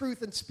see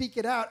truth and speak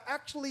it out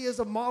actually is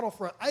a model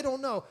for us. I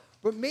don't know.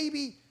 But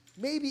maybe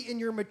in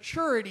your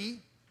maturity,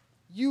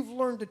 you've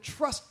learned to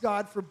trust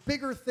God for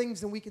bigger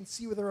things than we can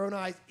see with our own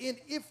eyes. And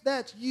if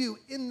that's you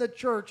in the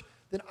church,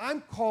 then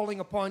I'm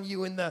calling upon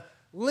you in the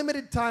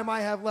limited time I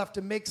have left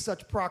to make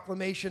such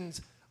proclamations.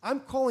 I'm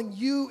calling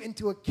you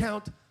into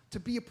account to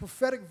be a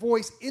prophetic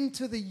voice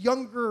into the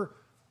younger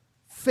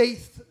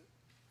faith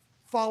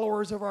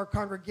followers of our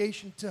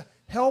congregation, to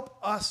help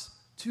us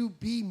to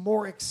be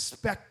more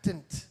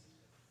expectant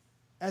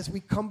as we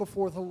come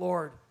before the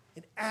Lord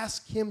and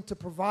ask him to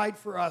provide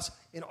for us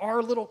in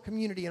our little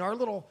community, in our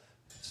little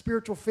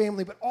spiritual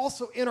family, but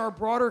also in our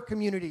broader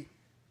community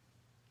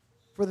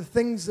for the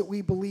things that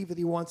we believe that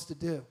he wants to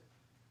do.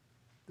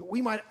 That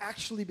we might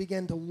actually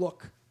begin to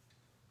look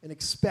and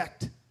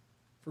expect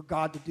for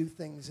God to do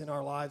things in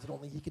our lives that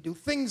only he could do.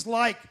 Things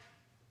like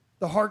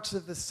the hearts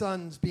of the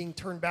sons being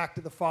turned back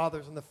to the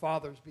fathers and the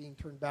fathers being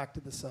turned back to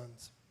the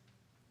sons.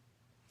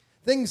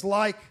 Things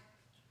like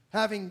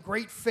having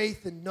great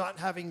faith and not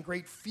having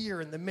great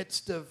fear in the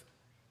midst of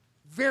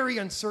very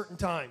uncertain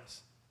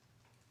times.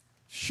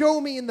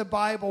 Show me in the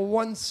Bible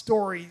one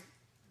story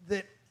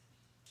that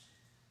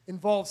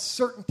involves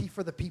certainty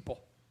for the people.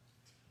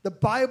 The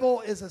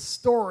Bible is a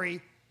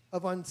story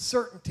of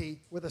uncertainty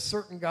with a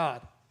certain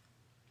God.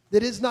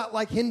 That is not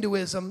like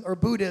Hinduism or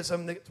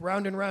Buddhism, that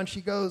round and round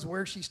she goes,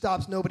 where she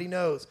stops, nobody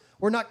knows.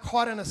 We're not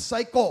caught in a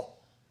cycle.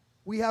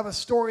 We have a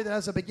story that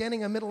has a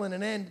beginning, a middle, and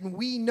an end, and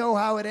we know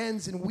how it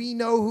ends, and we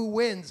know who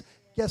wins.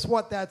 Guess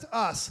what? That's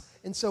us.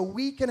 And so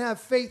we can have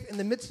faith in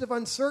the midst of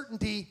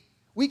uncertainty.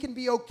 We can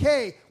be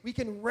okay. We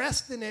can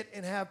rest in it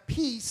and have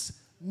peace,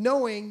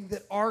 knowing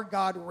that our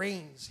God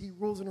reigns. He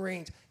rules and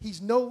reigns.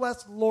 He's no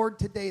less Lord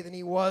today than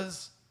he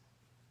was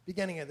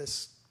beginning of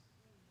this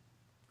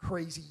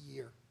crazy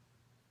year.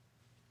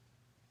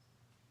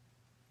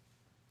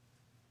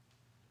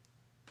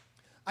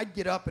 I'd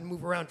get up and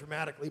move around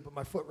dramatically, but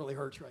my foot really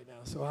hurts right now,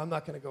 so I'm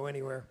not going to go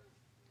anywhere.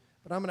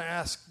 But I'm going to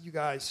ask you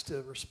guys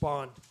to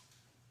respond.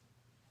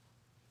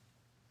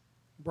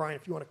 Brian,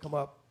 if you want to come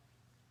up.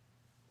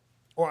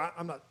 Or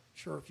I'm not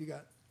sure if you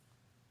got...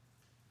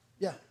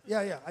 Yeah.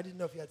 I didn't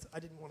know if you had...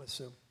 I didn't want to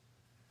assume.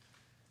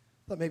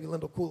 Thought maybe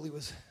Lyndall Cooley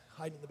was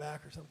hiding in the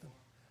back or something.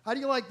 How do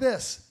you like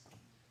this?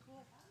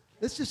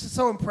 This just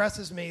so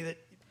impresses me that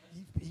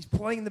he's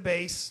playing the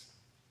bass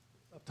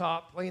up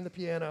top, playing the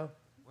piano.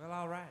 Well,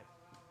 all right.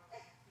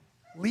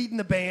 Leading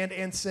the band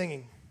and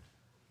singing.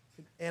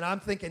 And I'm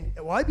thinking,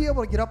 will I be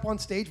able to get up on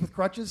stage with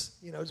crutches?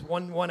 You know, it's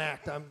one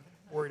act. I'm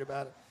worried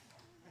about it.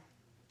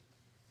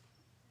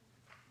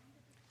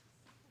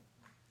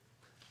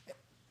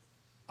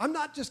 I'm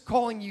not just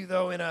calling you,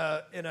 though, in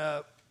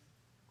a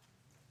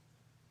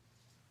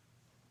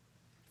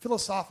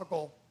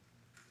philosophical,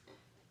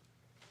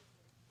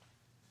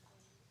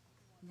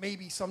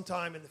 maybe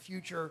sometime in the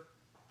future,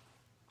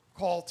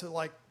 call to,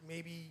 like,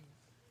 maybe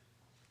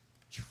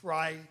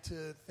try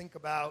to think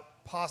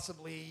about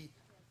possibly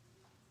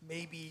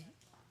maybe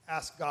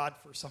ask God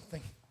for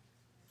something. I'm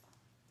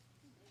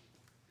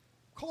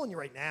calling you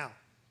right now.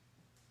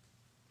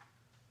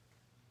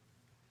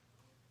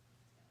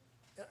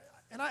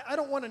 And I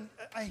don't want to,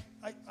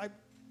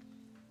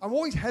 I'm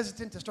always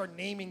hesitant to start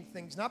naming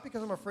things, not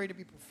because I'm afraid to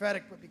be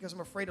prophetic, but because I'm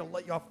afraid to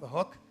let you off the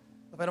hook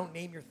if I don't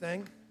name your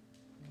thing.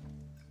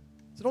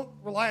 So don't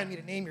rely on me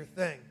to name your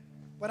thing.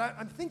 But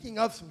I'm thinking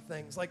of some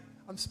things. Like,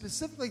 I'm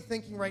specifically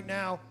thinking right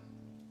now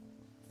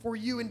for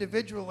you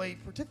individually,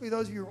 particularly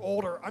those of you who are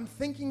older, I'm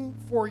thinking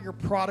for your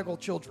prodigal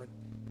children.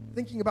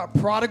 Thinking about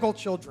prodigal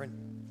children.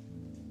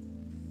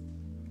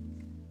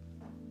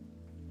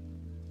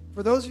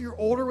 For those of you who are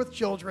older with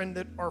children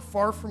that are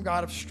far from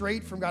God, have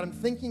strayed from God, I'm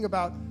thinking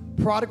about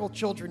prodigal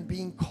children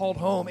being called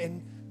home.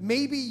 And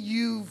maybe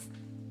you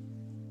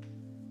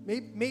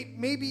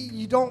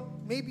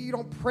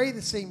don't pray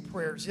the same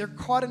prayers. They're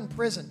caught in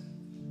prison.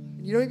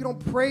 You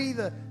don't pray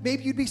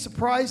maybe you'd be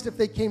surprised if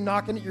they came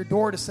knocking at your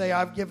door to say,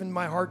 I've given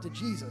my heart to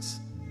Jesus.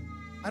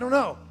 I don't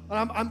know.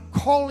 I'm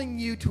calling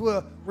you to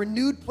a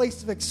renewed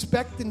place of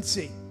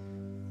expectancy.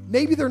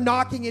 Maybe they're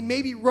knocking and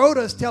maybe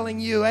Rhoda's telling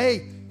you,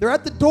 hey, they're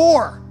at the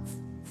door.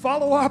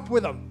 Follow up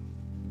with them.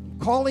 I'm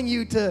calling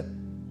you to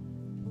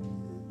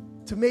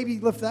maybe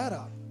lift that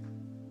up.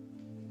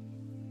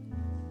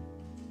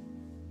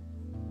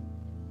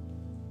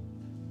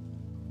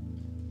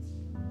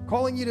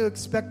 Calling you to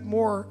expect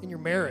more in your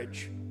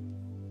marriage.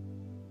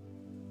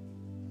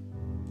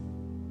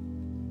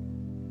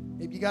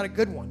 Maybe you got a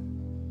good one.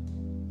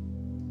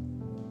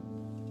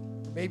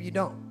 Maybe you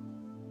don't.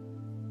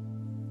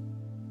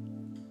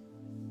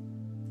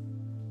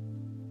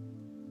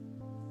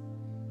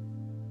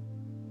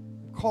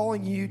 I'm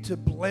calling you to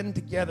blend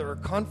together a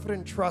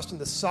confident trust in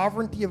the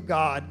sovereignty of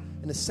God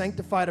and a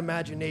sanctified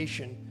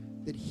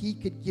imagination that He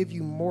could give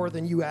you more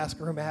than you ask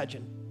or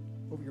imagine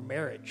over your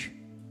marriage.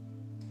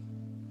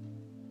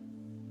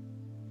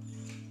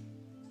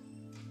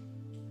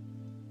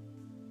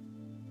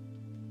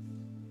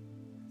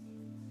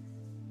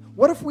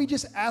 What if we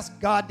just asked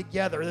God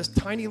together, this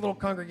tiny little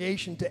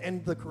congregation, to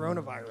end the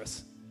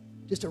coronavirus?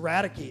 Just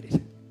eradicate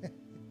it.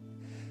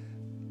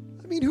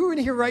 I mean, who in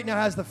here right now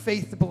has the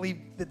faith to believe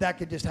that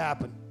could just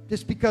happen?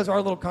 Just because our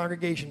little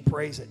congregation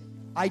prays it.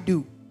 I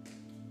do.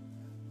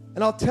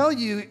 And I'll tell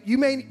you, you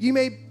may,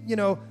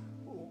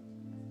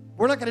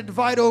 we're not going to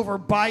divide over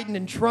Biden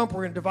and Trump.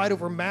 We're going to divide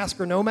over mask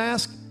or no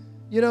mask.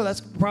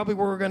 That's probably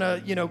where we're going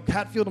to,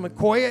 Hatfield and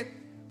McCoy it.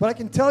 But I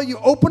can tell you,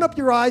 open up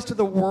your eyes to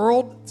the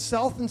world.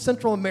 South and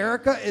Central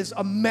America is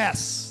a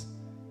mess.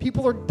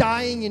 People are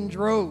dying in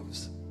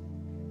droves.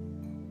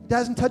 It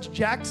hasn't touched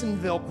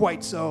Jacksonville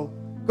quite so.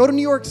 Go to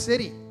New York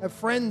City. I have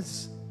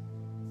friends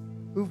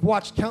who've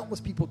watched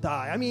countless people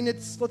die. I mean,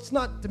 let's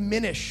not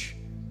diminish.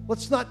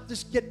 Let's not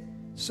just get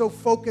so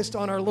focused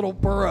on our little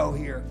borough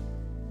here.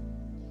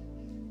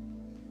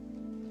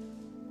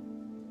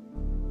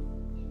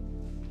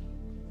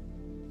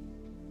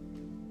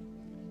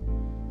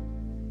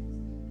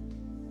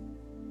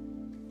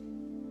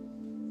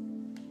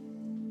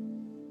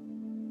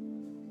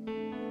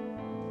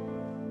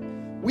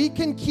 We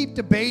can keep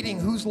debating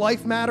whose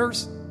life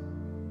matters,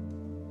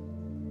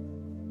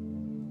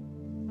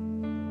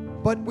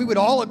 But we would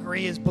all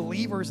agree as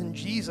believers in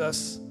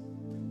Jesus,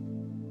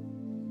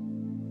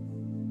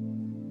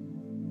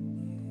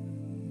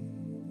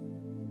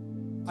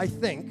 I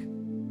think,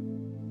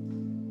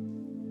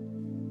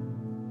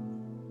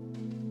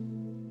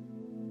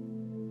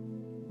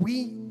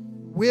 we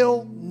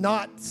will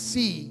not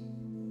see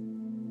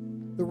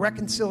the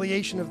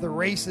reconciliation of the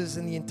races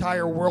in the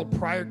entire world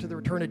prior to the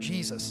return of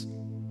Jesus.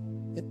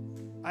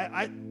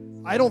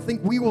 I don't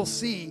think we will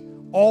see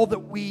all that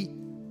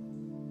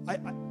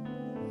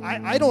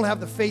I don't have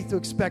the faith to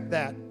expect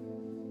that.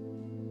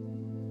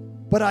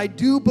 But I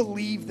do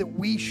believe that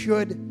we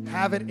should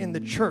have it in the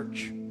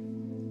church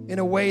in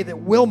a way that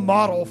will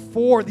model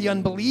for the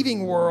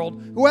unbelieving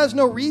world, who has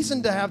no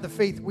reason to have the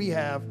faith we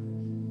have,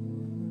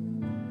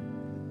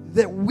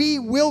 that we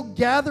will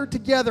gather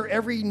together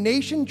every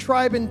nation,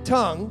 tribe, and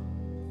tongue,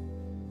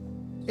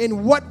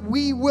 and what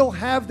we will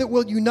have that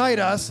will unite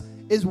us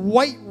is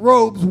white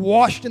robes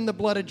washed in the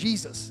blood of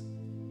Jesus.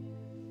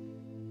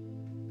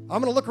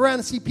 I'm going to look around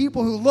and see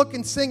people who look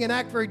and sing and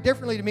act very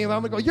differently to me, and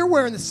I'm going to go, you're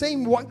wearing the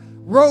same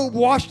robe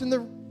washed in the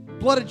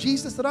blood of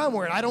Jesus that I'm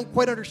wearing. I don't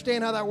quite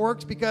understand how that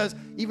works, because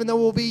even though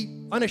we'll be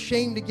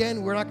unashamed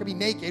again, we're not going to be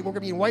naked. We're going to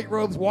be in white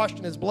robes washed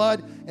in his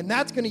blood, and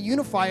that's going to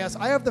unify us.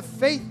 I have the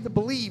faith to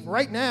believe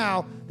right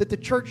now that the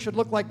church should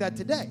look like that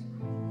today.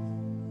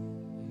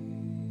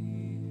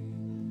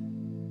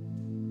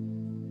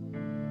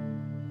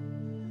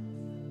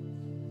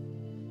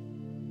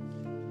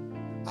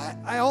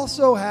 I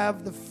also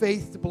have the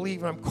faith to believe,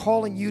 and I'm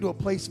calling you to a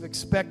place of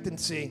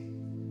expectancy,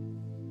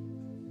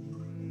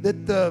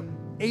 that the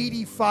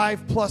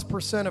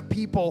 85+% of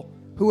people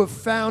who have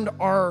found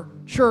our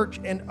church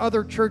and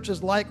other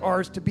churches like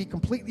ours to be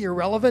completely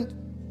irrelevant,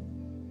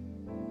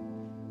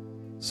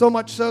 so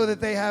much so that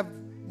they have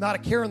not a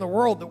care in the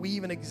world that we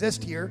even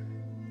exist here,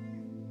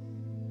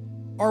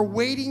 are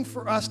waiting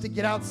for us to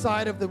get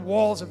outside of the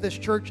walls of this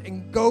church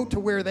and go to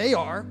where they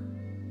are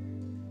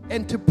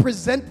and to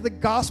present the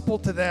gospel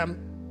to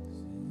them.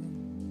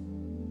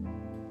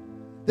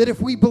 That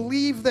if we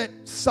believe that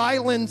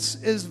silence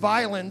is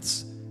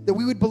violence, that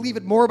we would believe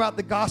it more about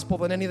the gospel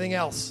than anything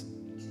else.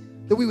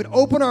 That we would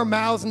open our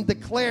mouths and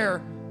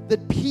declare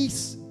that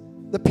peace,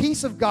 the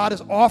peace of God, is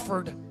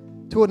offered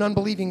to an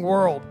unbelieving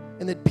world,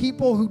 and that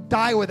people who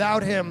die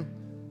without him,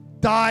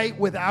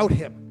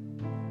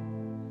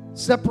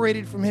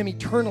 separated from him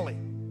eternally.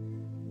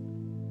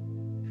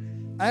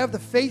 I have the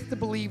faith to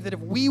believe that if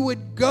we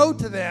would go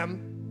to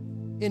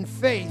them in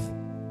faith,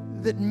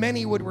 that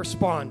many would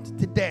respond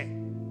today.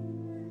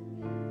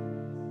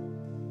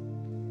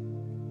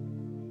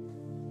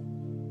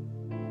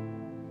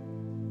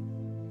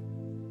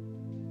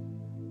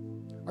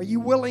 Are you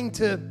willing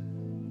to,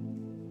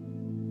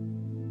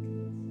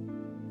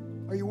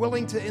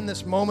 in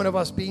this moment of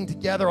us being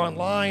together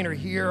online or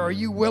here, are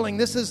you willing,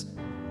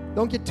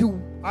 don't get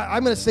too,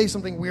 I'm going to say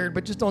something weird,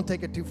 but just don't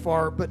take it too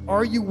far, but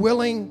are you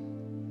willing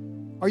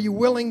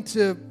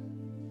to,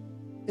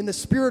 in the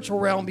spiritual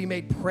realm, be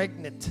made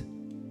pregnant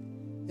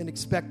in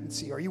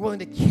expectancy? Are you willing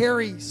to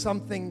carry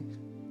something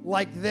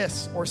like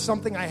this, or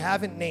something I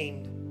haven't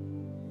named,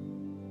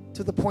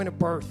 to the point of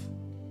birth?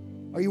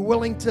 Are you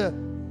willing to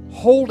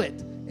hold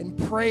it and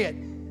pray it,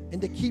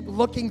 and to keep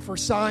looking for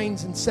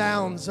signs and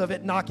sounds of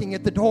it knocking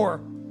at the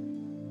door,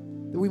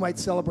 that we might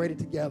celebrate it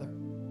together?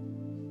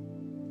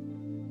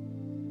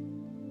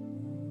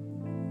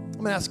 I'm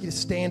going to ask you to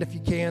stand if you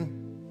can.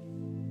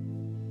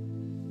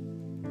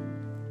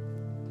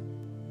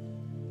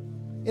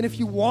 And if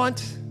you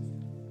want,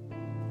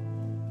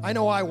 I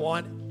know I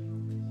want,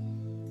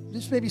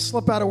 just maybe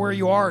slip out of where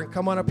you are and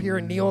come on up here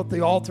and kneel at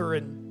the altar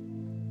and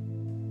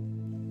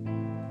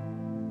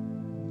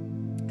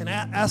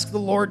ask the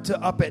Lord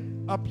to up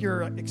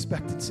your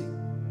expectancy.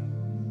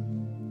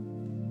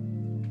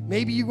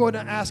 Maybe you're going to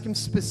ask him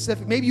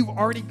specific. Maybe you've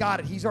already got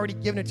it. He's already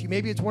given it to you.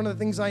 Maybe it's one of the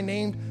things I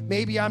named.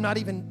 Maybe I'm not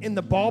even in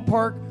the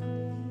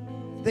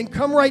ballpark. Then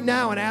come right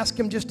now and ask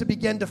him just to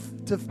begin to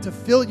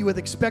fill you with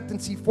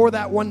expectancy for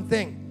that one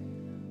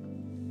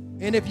thing.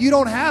 And if you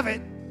don't have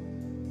it,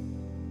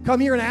 come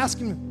here and ask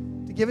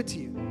him to give it to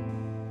you.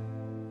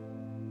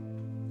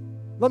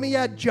 Let me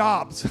add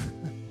jobs.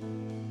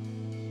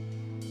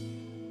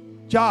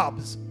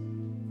 Jobs.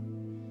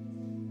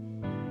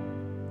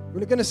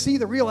 We're going to see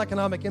the real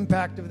economic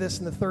impact of this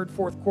in the third,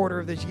 fourth quarter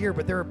of this year,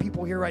 but there are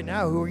people here right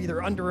now who are either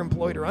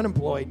underemployed or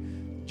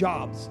unemployed.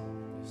 Jobs.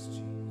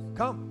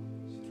 Come.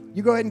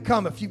 You go ahead and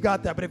come if you've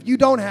got that. But if you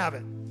don't have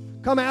it,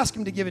 come ask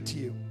him to give it to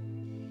you.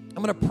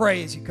 I'm going to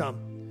pray as you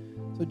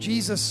come. So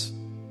Jesus,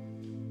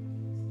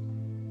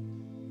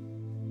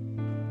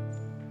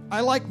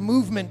 I like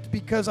movement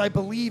because I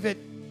believe it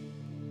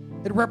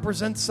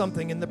represents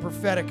something in the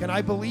prophetic, and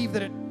I believe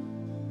that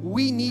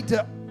we need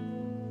to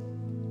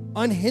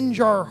unhinge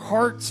our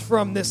hearts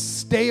from this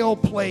stale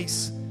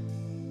place.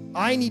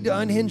 I need to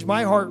unhinge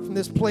my heart from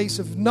this place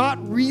of not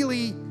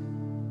really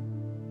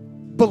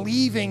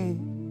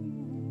believing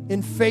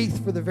in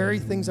faith for the very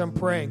things I'm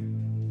praying.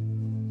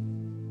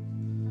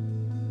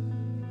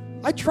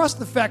 I trust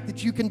the fact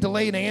that you can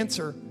delay an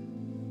answer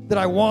that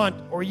I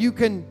want, or you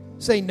can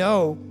say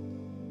no,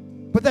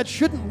 but that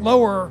shouldn't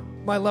lower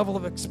my level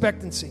of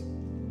expectancy.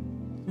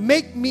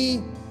 Make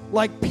me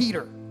like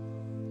Peter,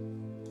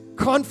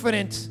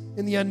 confident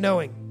in the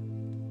unknowing.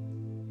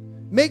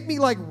 Make me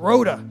like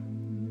Rhoda,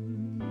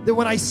 that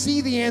when I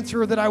see the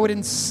answer, that I would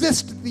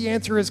insist that the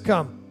answer has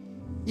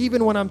come,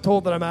 even when I'm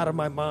told that I'm out of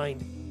my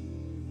mind.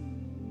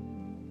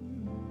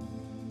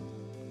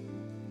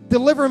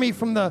 Deliver me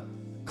from the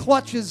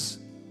clutches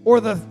or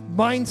the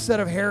mindset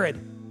of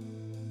Herod,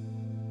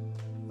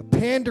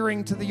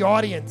 pandering to the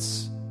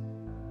audience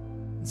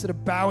instead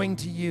of bowing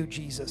to you,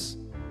 Jesus.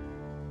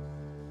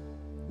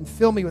 And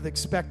fill me with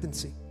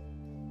expectancy.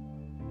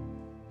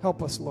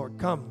 Help us, Lord.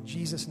 Come, in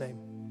Jesus' name.